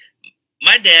point,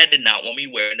 my dad did not want me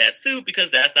wearing that suit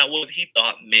because that's not what he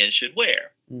thought men should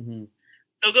wear. Mm-hmm.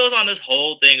 So it goes on this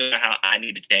whole thing about how I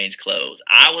need to change clothes.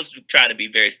 I was trying to be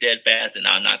very steadfast, and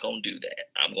I'm not going to do that.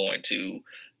 I'm going to,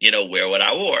 wear what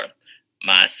I wore.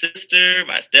 My sister,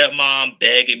 my stepmom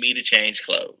begging me to change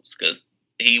clothes because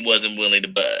he wasn't willing to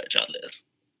budge on this.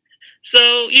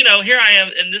 So, here I am.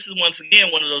 And this is once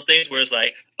again one of those things where it's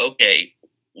like, okay,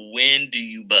 when do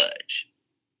you budge?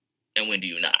 And when do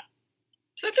you not?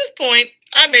 So at this point,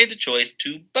 I made the choice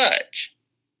to budge.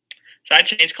 So I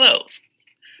changed clothes.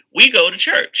 We go to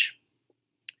church.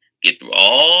 Get through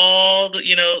all the,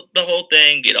 the whole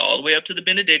thing, get all the way up to the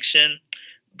benediction.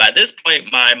 By this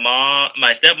point, my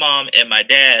stepmom, and my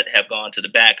dad have gone to the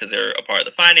back because they're a part of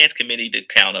the finance committee to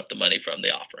count up the money from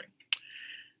the offering.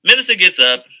 Minister gets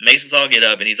up, makes us all get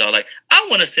up, and he's all like, I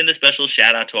want to send a special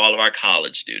shout out to all of our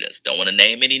college students. Don't want to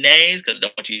name any names because I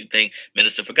don't want you to think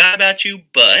Minister forgot about you,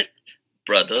 but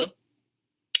brother.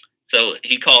 So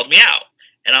he calls me out,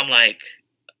 and I'm like,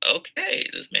 okay,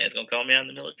 this man's going to call me out in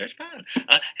the middle of church. Fine.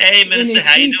 Hey, Minister,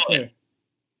 how you doing?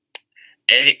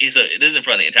 This is in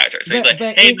front of the entire church. So he's like,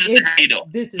 hey, Minister, how you doing?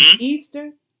 This is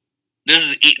Easter?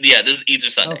 This is Easter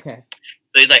Sunday. Okay.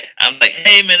 So I'm like,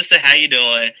 hey, Minister, how you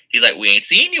doing? He's like, we ain't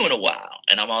seen you in a while.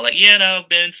 And I'm all like, yeah, no,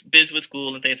 been busy with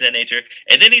school and things of that nature.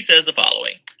 And then he says the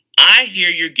following, I hear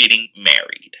you're getting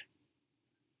married.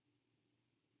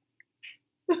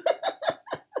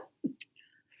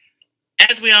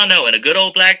 As we all know, in a good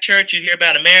old black church, you hear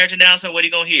about a marriage announcement. What are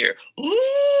you going to hear?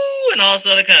 Ooh, and all this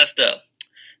other kind of stuff.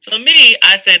 So me,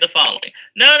 I say the following.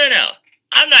 No.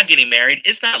 I'm not getting married.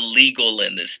 It's not legal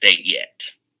in this state yet.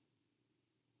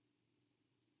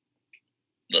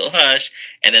 Little hush.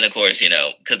 And then, of course,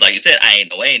 because like you said, I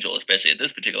ain't no angel, especially at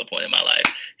this particular point in my life.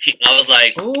 I was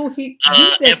like,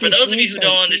 and for those of you who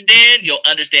don't understand, you'll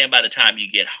understand by the time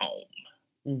you get home.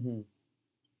 Mm-hmm.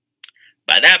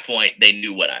 By that point, they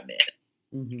knew what I meant.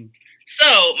 Mm-hmm.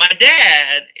 So my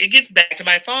dad, it gets back to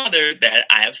my father that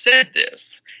I have said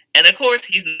this. And of course,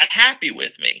 he's not happy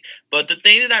with me. But the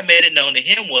thing that I made it known to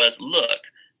him was, look,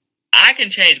 I can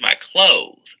change my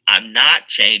clothes. I'm not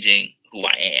changing who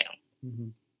I am. Mm-hmm.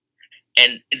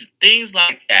 And it's things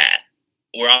like that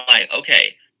where I'm like,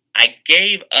 okay, I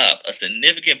gave up a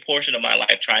significant portion of my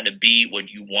life trying to be what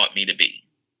you want me to be.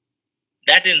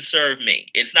 That didn't serve me.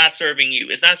 It's not serving you.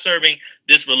 It's not serving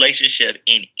this relationship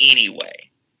in any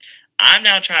way. I'm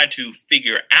now trying to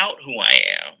figure out who I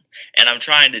am, and I'm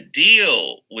trying to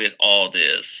deal with all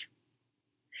this.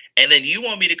 And then you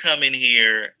want me to come in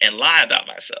here and lie about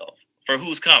myself. For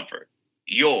whose comfort?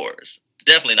 Yours.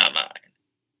 Definitely not mine.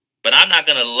 But I'm not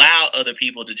going to allow other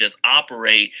people to just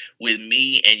operate with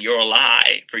me and your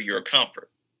lie for your comfort.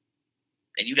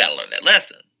 And you got to learn that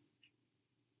lesson.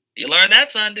 You learned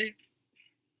that Sunday.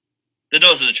 The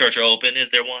doors of the church are open. Is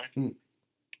there one?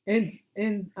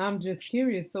 And I'm just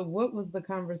curious. So, what was the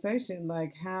conversation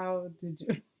like? How did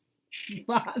your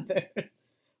father?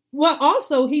 Well,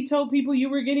 also, he told people you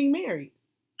were getting married.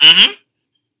 Mm-hmm.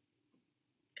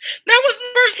 That was the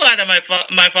first lie that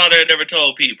my father had never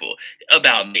told people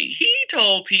about me. He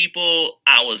told people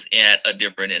I was at a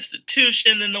different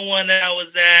institution than the one that I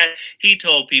was at. He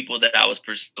told people that I was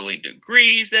pursuing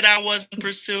degrees that I wasn't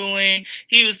pursuing.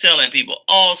 He was telling people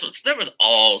all sorts. There was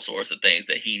all sorts of things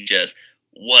that he just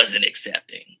wasn't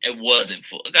accepting. It wasn't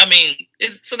full. I mean,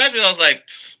 so that's when I was like,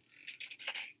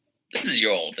 this is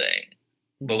your own thing.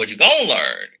 But what you're going to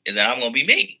learn is that I'm going to be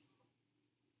me.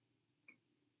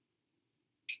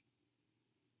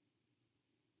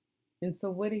 And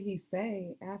so, what did he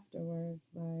say afterwards?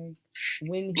 Like,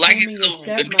 when he like told me your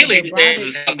stepmother brought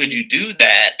it, how could you do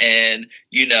that and,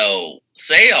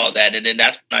 say all that? And then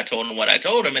that's when I told him what I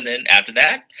told him. And then after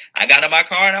that, I got in my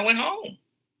car and I went home.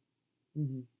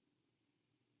 Mm-hmm.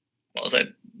 I was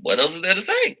like, what else is there to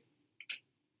say?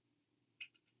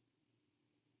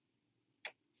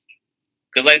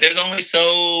 Because, there's only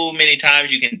so many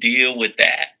times you can deal with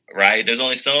that, right? There's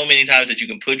only so many times that you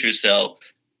can put yourself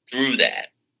through that.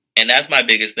 And that's my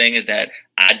biggest thing, is that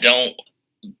I don't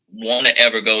want to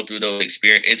ever go through those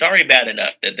experiences. It's already bad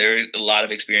enough that there are a lot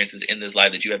of experiences in this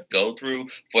life that you have to go through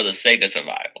for the sake of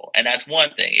survival. And that's one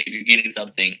thing, if you're getting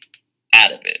something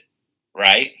out of it,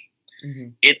 right?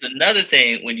 Mm-hmm. It's another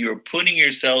thing when you're putting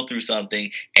yourself through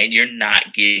something and you're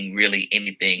not getting really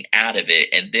anything out of it.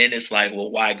 And then it's like,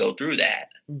 well, why go through that?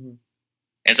 Mm-hmm.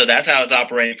 And so that's how it's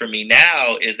operating for me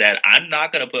now, is that I'm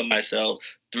not going to put myself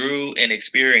through an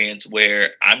experience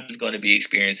where I'm just going to be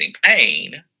experiencing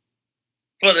pain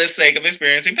for the sake of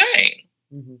experiencing pain.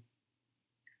 Mm-hmm.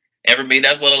 And for me,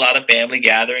 that's what a lot of family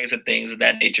gatherings and things of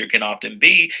that nature can often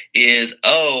be, is,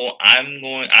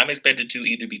 I'm expected to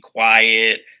either be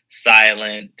quiet,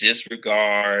 silent,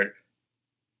 disregard,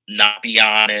 not be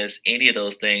honest, any of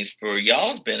those things for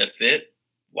y'all's benefit.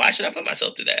 Why should I put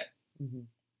myself through that? Mm-hmm.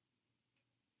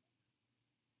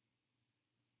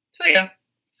 So yeah,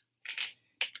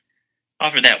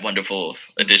 offer that wonderful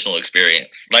additional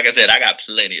experience. Like I said, I got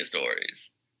plenty of stories.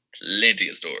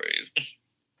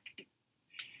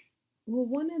 Well,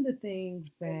 one of the things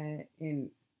that, and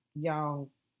y'all,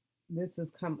 this has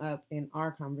come up in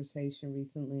our conversation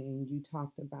recently, and you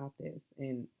talked about this,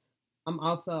 and I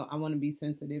want to be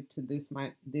sensitive to this.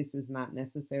 This is not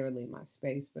necessarily my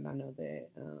space, but I know that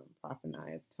Prof and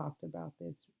I have talked about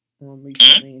this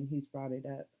recently, and he's brought it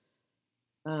up.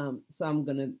 So I'm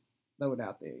gonna throw it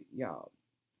out there, y'all,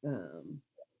 and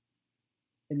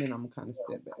then I'm kind of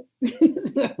step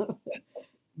back.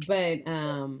 But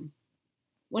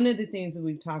one of the things that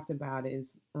we've talked about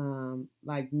is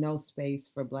no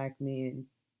space for Black men,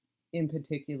 in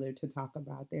particular, to talk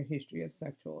about their history of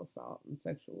sexual assault and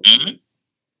sexual abuse,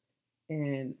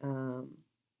 and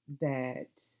that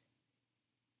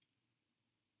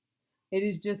it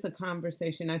is just a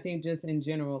conversation. I think just in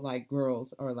general,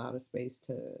 girls are allowed a space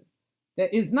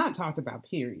that is not talked about,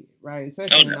 period, right?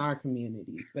 Especially in our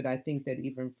communities. But I think that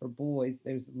even for boys,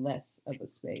 there's less of a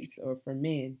space, or for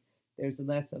men, there's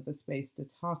less of a space to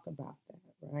talk about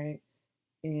that, right?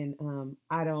 And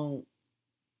I don't,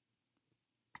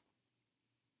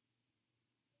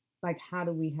 how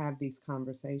do we have these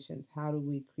conversations? How do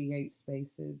we create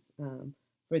spaces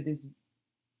for this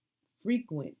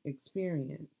frequent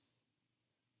experience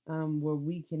where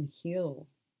we can heal?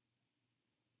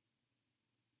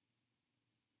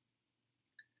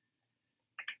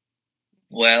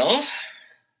 Well,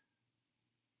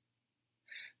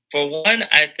 for one,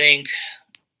 I think,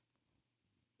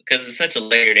 because it's such a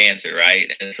layered answer,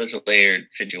 right? And it's such a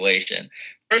layered situation.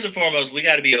 First and foremost, we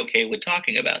got to be okay with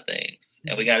talking about things.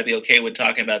 And we got to be okay with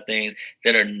talking about things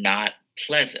that are not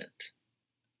pleasant.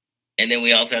 And then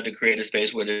we also have to create a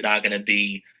space where there's not going to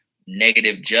be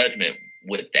negative judgment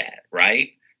with that,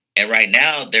 right? And right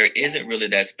now, there isn't really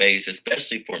that space,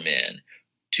 especially for men,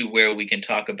 to where we can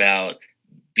talk about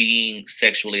being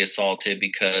sexually assaulted,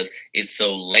 because it's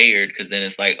so layered. Because then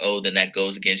it's like, oh, then that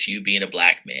goes against you being a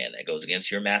Black man, that goes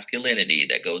against your masculinity,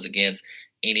 that goes against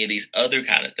any of these other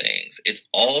kind of things. It's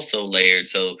also layered,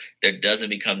 so there doesn't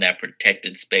become that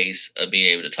protected space of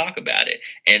being able to talk about it.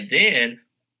 And then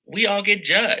we all get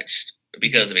judged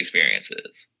because of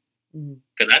experiences.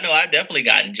 Because I know I've definitely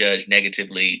gotten judged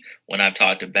negatively when I've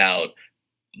talked about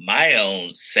my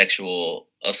own sexual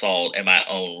assault and my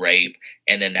own rape,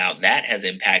 and then now that has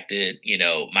impacted,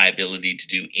 my ability to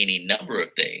do any number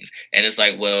of things. And it's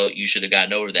like, well, you should have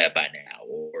gotten over that by now,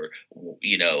 or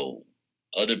they know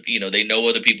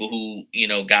other people who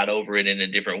got over it in a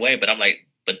different way. But I'm like,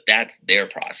 but that's their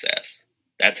process.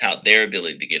 That's how their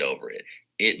ability to get over it.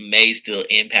 It may still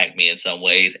impact me in some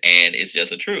ways, and it's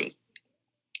just a truth.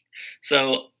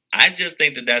 So I just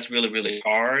think that that's really, really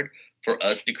hard for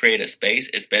us to create a space,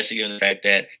 especially in the fact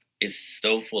that it's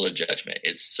so full of judgment.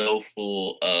 It's so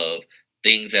full of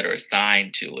things that are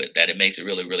assigned to it that it makes it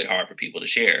really, really hard for people to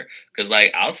share. Because,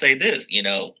 like, I'll say this,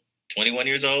 21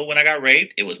 years old when I got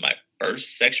raped, it was my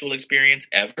first sexual experience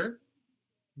ever.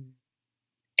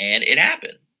 And it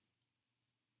happened.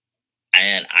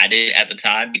 And I did at the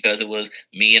time, because it was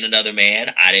me and another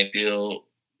man, I didn't feel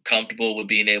comfortable with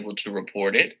being able to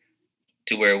report it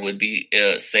to where it would be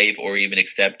safe or even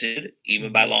accepted,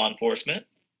 even by law enforcement.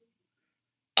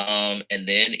 And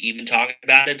then even talking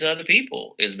about it to other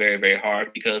people is very, very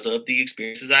hard because of the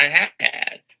experiences I have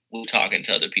had with talking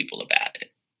to other people about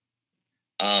it.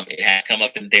 It has come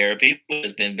up in therapy, which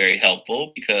has been very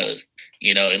helpful because,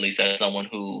 at least as someone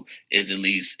who is at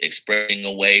least expressing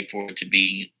a way for it to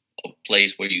be a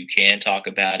place where you can talk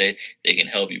about it, they can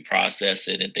help you process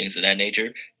it and things of that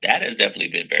nature. That has definitely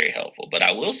been very helpful. But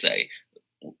I will say,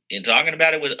 in talking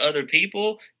about it with other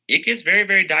people, it gets very,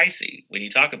 very dicey when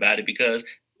you talk about it because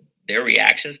their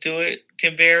reactions to it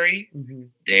can vary. Mm-hmm.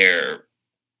 Their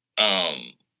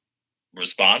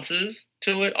responses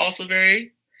to it also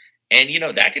vary. And,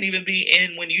 that can even be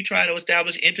in when you try to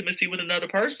establish intimacy with another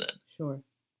person. Sure.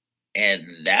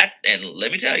 And let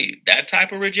me tell you, that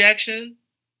type of rejection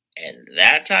and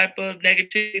that type of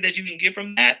negativity that you can get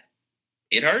from that,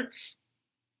 it hurts.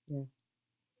 Yeah.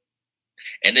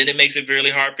 And then it makes it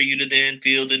really hard for you to then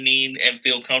feel the need and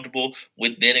feel comfortable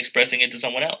with then expressing it to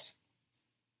someone else.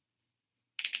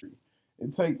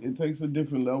 It takes a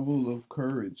different level of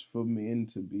courage for men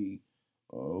to be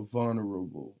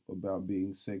vulnerable about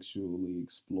being sexually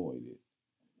exploited.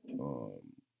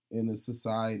 In a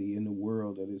society, in a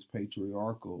world that is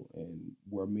patriarchal and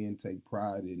where men take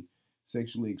pride in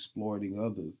sexually exploiting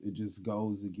others, it just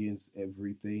goes against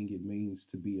everything it means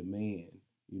to be a man,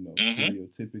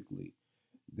 stereotypically,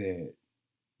 that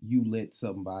you let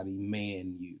somebody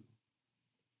man you.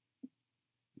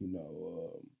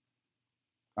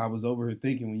 I was over here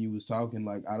thinking when you was talking,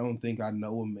 like, I don't think I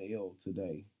know a male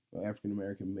today, an African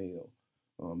American male,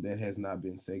 that has not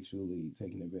been sexually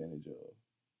taken advantage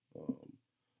of.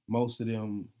 Most of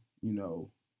them, when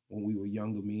we were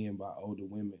younger men, by older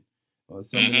women.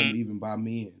 Some of them even by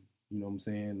men. You know what I'm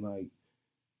saying? Like,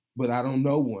 but I don't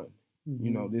know one.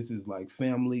 Mm-hmm. This is like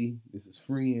family. This is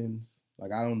friends.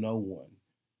 Like, I don't know one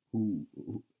who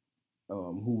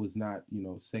was not,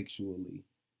 sexually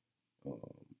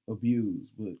abused.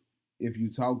 But if you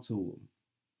talk to them,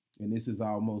 and this is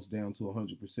almost down to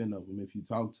 100% of them, if you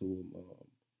talk to them,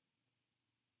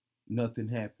 nothing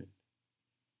happened.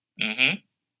 Mm-hmm.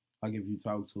 Like, if you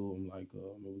talk to them, like,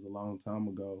 it was a long time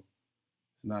ago,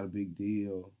 it's not a big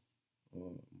deal.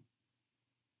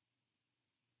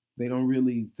 They don't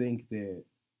really think that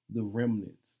the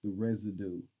remnants, the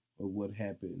residue of what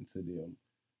happened to them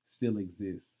still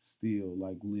exists, still,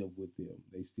 like, live with them.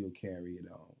 They still carry it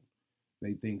on.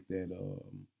 They think that,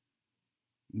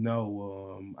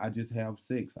 I just have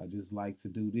sex. I just like to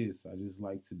do this. I just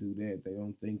like to do that. They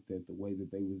don't think that the way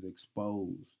that they was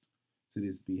exposed to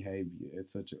this behavior at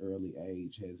such an early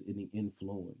age has any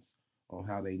influence on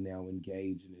how they now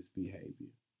engage in this behavior.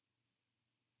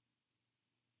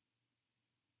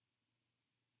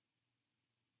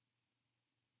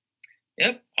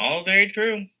 Yep, all very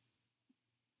true.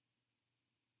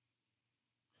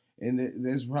 And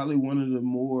that's probably one of the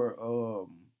more,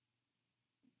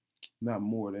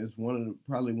 that's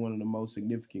probably one of the most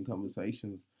significant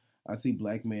conversations I see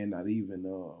Black men not even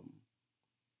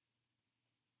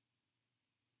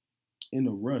in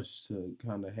a rush to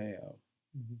kind of have.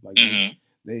 Like,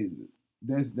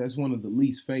 that's one of the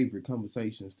least favorite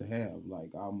conversations to have.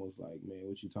 Like, almost like, man,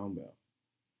 what you talking about?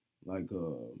 Like,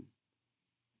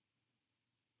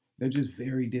 they're just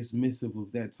very dismissive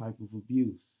of that type of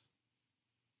abuse.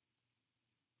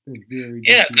 They're very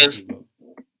dismissive of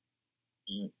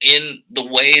in the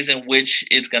ways in which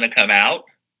it's going to come out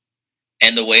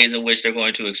and the ways in which they're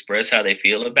going to express how they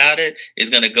feel about it is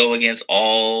going to go against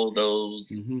all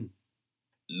those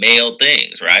male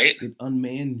things, right? It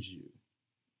unmans you.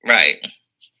 Right.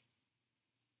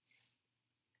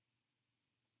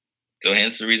 So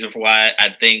hence the reason for why I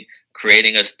think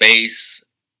creating a space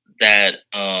that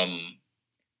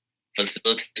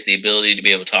facilitates the ability to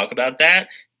be able to talk about that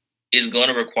is going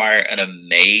to require an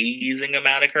amazing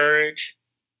amount of courage.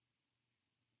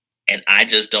 And I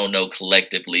just don't know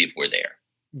collectively if we're there.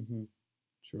 Mm-hmm.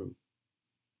 True.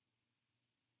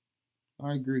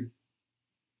 I agree.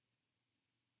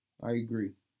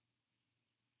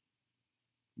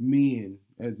 Men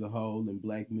as a whole, and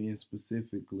black men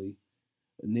specifically,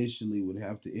 initially would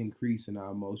have to increase in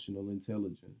our emotional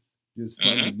intelligence. Just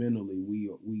fundamentally, we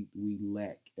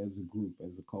lack as a group,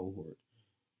 as a cohort.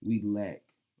 We lack,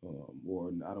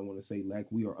 or I don't want to say lack.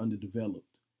 We are underdeveloped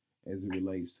as it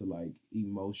relates to like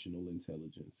emotional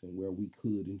intelligence and where we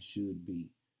could and should be.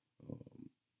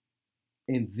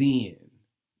 And then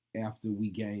after we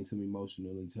gain some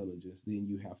emotional intelligence, then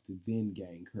you have to then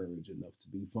gain courage enough to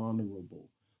be vulnerable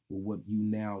with what you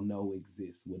now know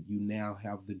exists, what you now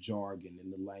have the jargon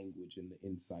and the language and the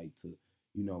insight to,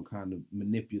 kind of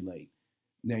manipulate.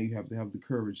 Now you have to have the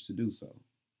courage to do so.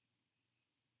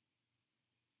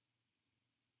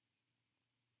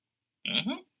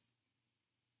 Mm-hmm.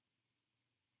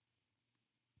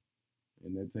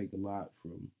 And that take a lot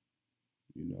from,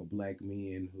 black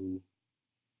men who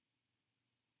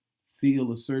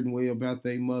feel a certain way about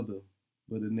their mother,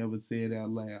 but it never say it out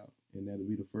loud. And that'll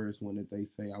be the first one that they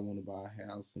say, I want to buy a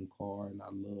house and car and I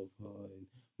love her and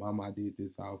mom, I did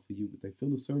this all for you. But they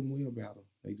feel a certain way about her.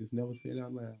 They just never say it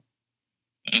out loud.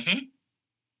 Mm-hmm.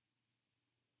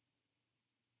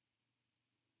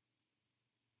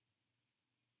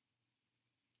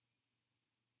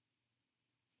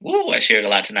 Ooh, I shared a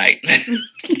lot tonight.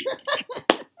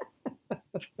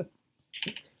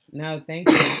 No, thank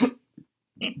you.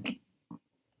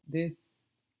 This,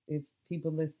 if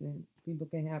people listening, people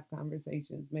can have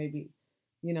conversations, maybe,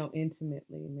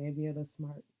 intimately. Maybe it'll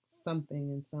spark something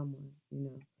in someone,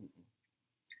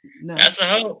 No. That's the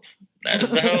hope. That is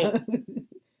the hope.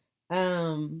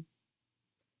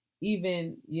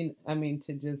 Even,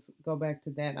 to just go back to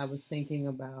that, I was thinking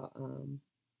about,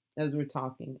 as we're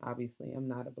talking, obviously, I'm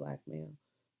not a black male.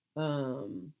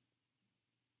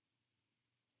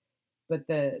 But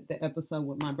the episode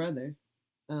with my brother,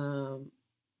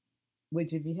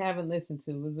 which if you haven't listened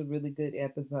to, was a really good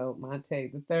episode, Monte,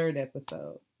 the third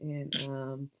episode. And,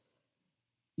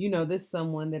 this is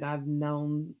someone that I've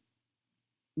known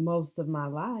most of my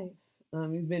life.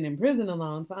 He's been in prison a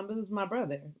long time, but this is my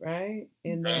brother, right?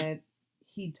 And that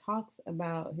he talks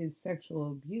about his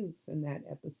sexual abuse in that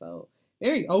episode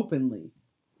very openly.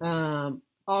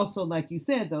 Also, like you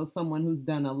said, though, someone who's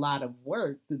done a lot of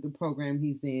work through the program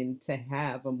he's in to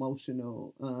have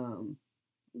emotional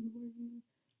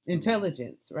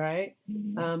intelligence, right?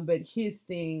 But his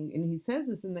thing, and he says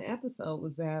this in the episode,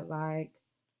 was that, like,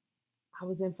 I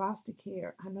was in foster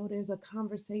care. I know there's a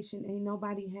conversation ain't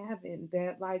nobody having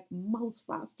that, like, most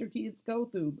foster kids go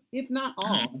through, if not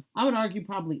all. I would argue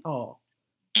probably all.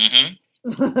 Like,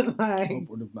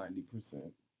 upward of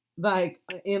 90%. Like,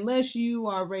 unless you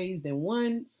are raised in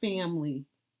one family,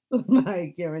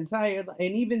 like your entire life,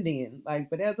 and even then, like,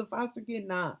 but as a foster kid,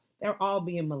 nah, they're all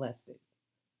being molested.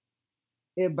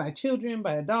 By children,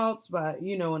 by adults, by,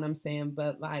 you know what I'm saying?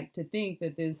 But like, to think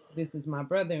that this is my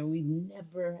brother and we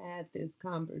never had this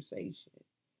conversation.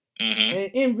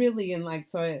 And really, and like,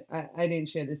 so I didn't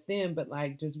share this then, but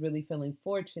like, just really feeling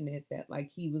fortunate that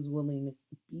like he was willing to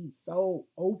be so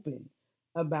open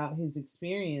about his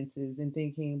experiences and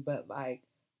thinking, but like,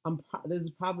 this is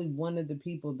probably one of the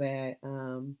people that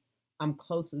I'm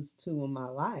closest to in my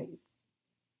life,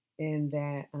 and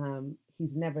that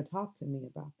he's never talked to me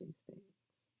about these things.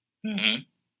 And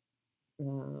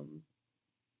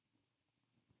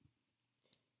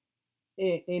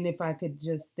if I could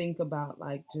just think about,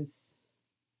 like, just,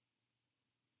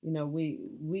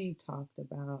 we've talked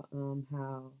about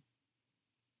how,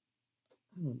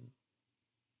 I don't know,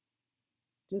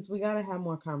 just we got to have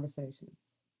more conversations.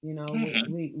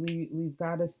 We've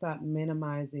got to stop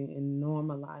minimizing and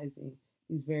normalizing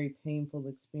these very painful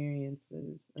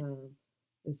experiences,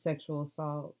 the sexual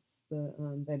assaults,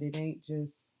 that it ain't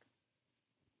just.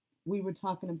 We were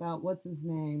talking about, what's his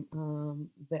name,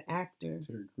 the actor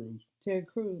Terry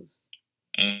Crews.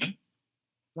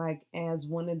 Like, as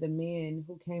one of the men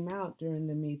who came out during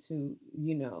the Me Too,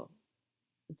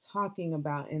 talking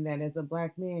about, and that as a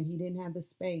black man, he didn't have the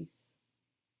space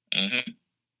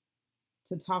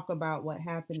to talk about what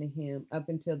happened to him up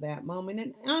until that moment.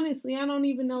 And honestly, I don't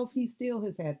even know if he still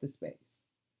has had the space.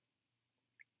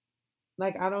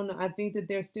 Like, I don't know. I think that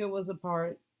there still was a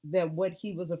part that what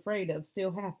he was afraid of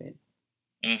still happened.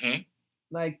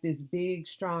 Like, this big,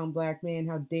 strong black man,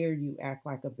 how dare you act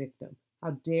like a victim?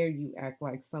 How dare you act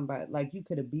like somebody, like you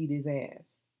could have beat his ass?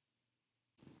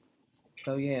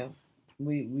 So yeah,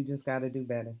 we just got to do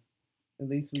better. At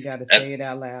least we got to say it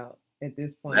out loud at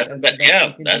this point.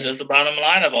 That's just the bottom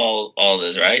line of all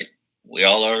this, right? We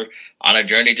all are on a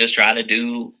journey just trying to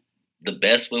do the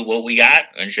best with what we got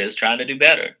and just trying to do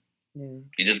better. Yeah.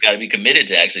 You just got to be committed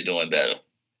to actually doing better.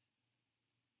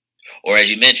 Or as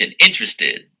you mentioned,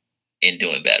 interested in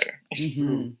doing better.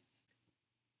 Mm-hmm.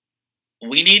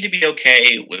 We need to be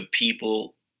okay with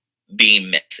people being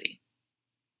messy.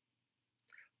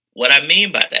 What I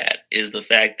mean by that is the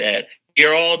fact that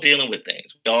we're all dealing with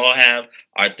things. We all have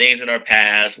our things in our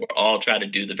past. We're all trying to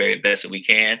do the very best that we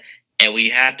can. And we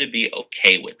have to be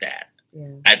okay with that.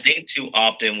 Yeah. I think too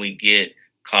often we get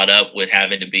caught up with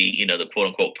having to be, the quote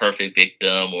unquote perfect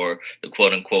victim or the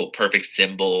quote unquote perfect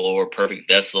symbol or perfect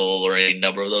vessel or any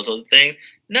number of those other things.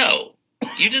 No,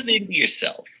 you just need to be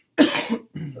yourself.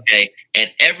 Okay.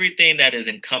 And everything that is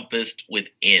encompassed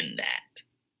within that.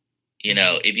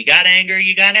 If you got anger,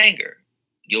 you got anger.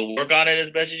 You'll work on it as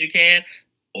best as you can,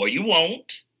 or you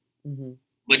won't,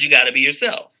 but you got to be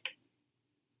yourself.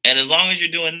 And as long as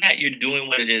you're doing that, you're doing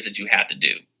what it is that you have to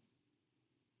do.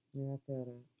 Yeah, I feel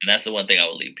that. And that's the one thing I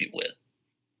would leave people with.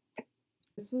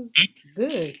 This was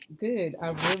good. I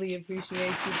really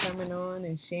appreciate you coming on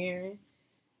and sharing,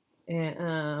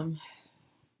 and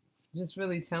just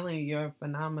really telling your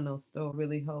phenomenal story.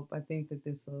 Really hope. I think that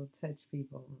this will touch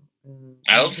people.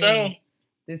 I hope so.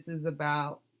 This is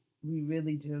about we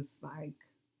really just like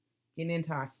getting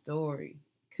into our story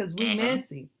because we're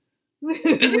messy.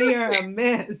 We are a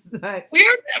mess. Like, we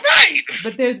are right,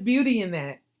 but there's beauty in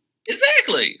that.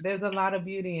 Exactly. There's a lot of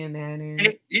beauty in that,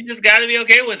 and you just got to be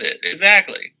okay with it.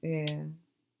 Exactly. Yeah.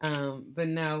 But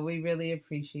no, we really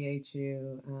appreciate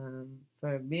you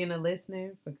for being a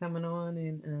listener, for coming on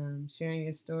and sharing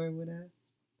your story with us.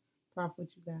 Prof, what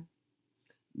you got?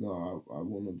 No, I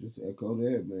want to just echo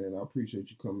that, man. I appreciate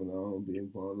you coming on, being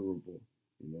vulnerable.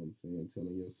 You know what I'm saying?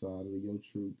 Telling your side of your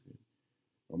truth.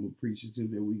 I'm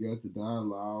appreciative that we got the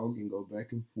dialogue and go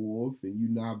back and forth, and you're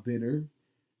not bitter.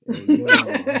 And,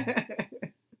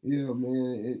 yeah,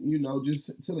 man. And,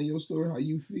 just telling your story, how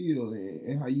you feel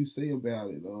and how you say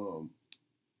about it.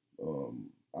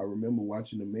 I remember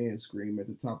watching a man scream at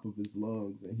the top of his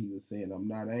lungs, and he was saying, "I'm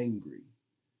not angry,"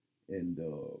 and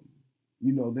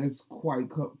that's quite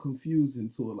confusing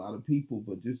to a lot of people.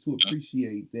 But just to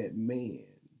appreciate that man's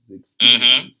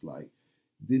experience, like,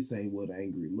 this ain't what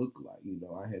angry looked like.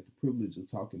 I had the privilege of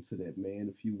talking to that man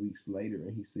a few weeks later,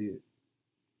 and he said,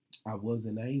 "I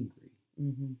wasn't angry."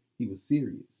 He was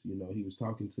serious. He was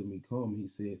talking to me calm. He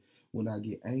said, "When I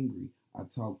get angry, I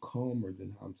talk calmer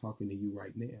than how I'm talking to you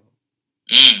right now."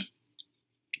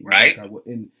 Right. I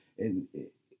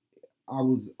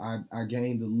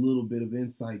gained a little bit of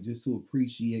insight just to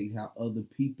appreciate how other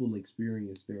people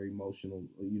experience their emotional,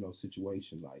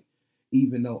 situation. Like,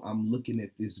 even though I'm looking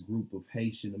at this group of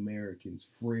Haitian Americans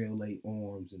frail their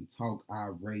arms and talk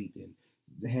irate and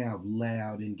have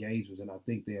loud engagements, and I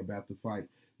think they're about to fight,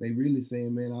 they really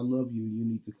saying, "Man, I love you. You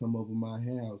need to come over my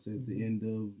house at the end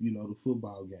of, the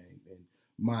football game." And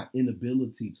my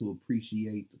inability to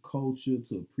appreciate the culture,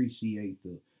 to appreciate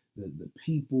the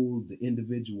people, the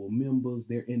individual members,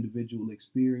 their individual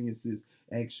experiences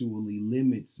actually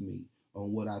limits me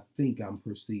on what I think I'm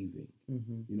perceiving. You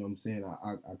know what I'm saying?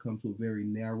 I come to a very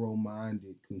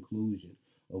narrow-minded conclusion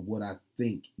of what I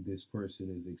think this person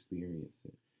is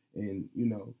experiencing. And,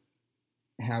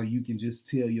 how you can just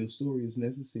tell your story is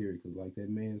necessary, because like that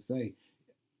man say,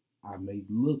 I may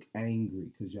look angry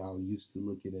because y'all used to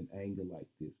looking at anger like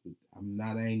this, but I'm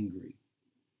not angry.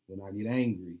 When I get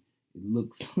angry, it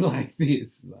looks like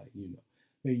this, and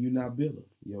you're not bitter.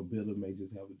 Your bitter may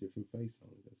just have a different face on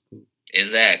it. That's cool.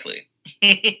 Exactly.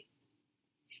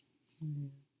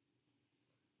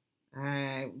 All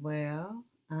right. Well,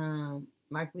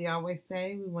 like we always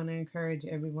say, we want to encourage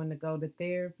everyone to go to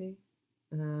therapy.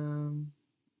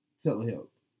 Telehealth.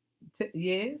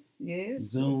 Yes.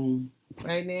 Zoom.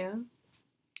 Right now.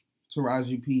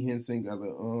 Taraji P. Henson got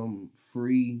a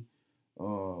free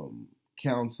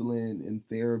counseling and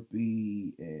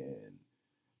therapy, and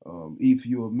if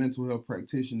you're a mental health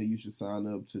practitioner, you should sign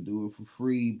up to do it for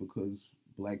free because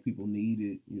Black people need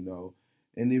it,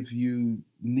 and if you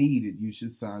need it, you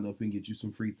should sign up and get you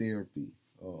some free therapy.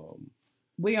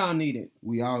 We all need it.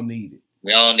 We all need it.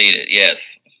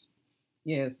 Yes.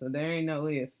 Yeah, so there ain't no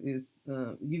if. It's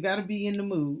you got to be in the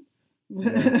mood.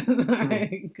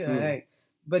 True.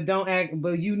 But don't act.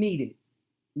 But you need it.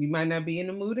 You might not be in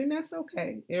the mood, and that's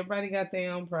okay. Everybody got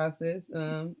their own process.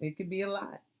 It could be a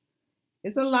lot.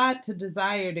 It's a lot to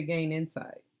desire to gain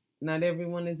insight. Not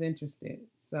everyone is interested,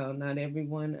 so not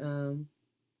everyone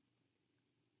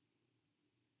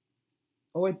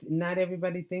or not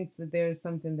everybody thinks that there's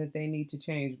something that they need to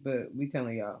change. But we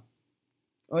telling y'all.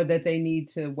 Or that they need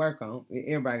to work on.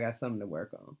 Everybody got something to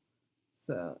work on.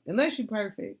 So unless you're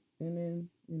perfect, and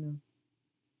then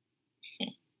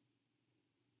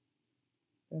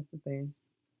That's the thing.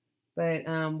 But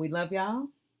we love y'all.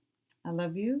 I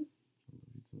love you.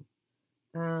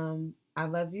 I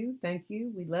love you. Thank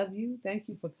you. We love you. Thank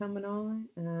you for coming on.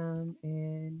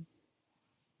 And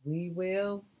we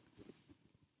will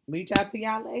reach out to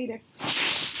y'all later.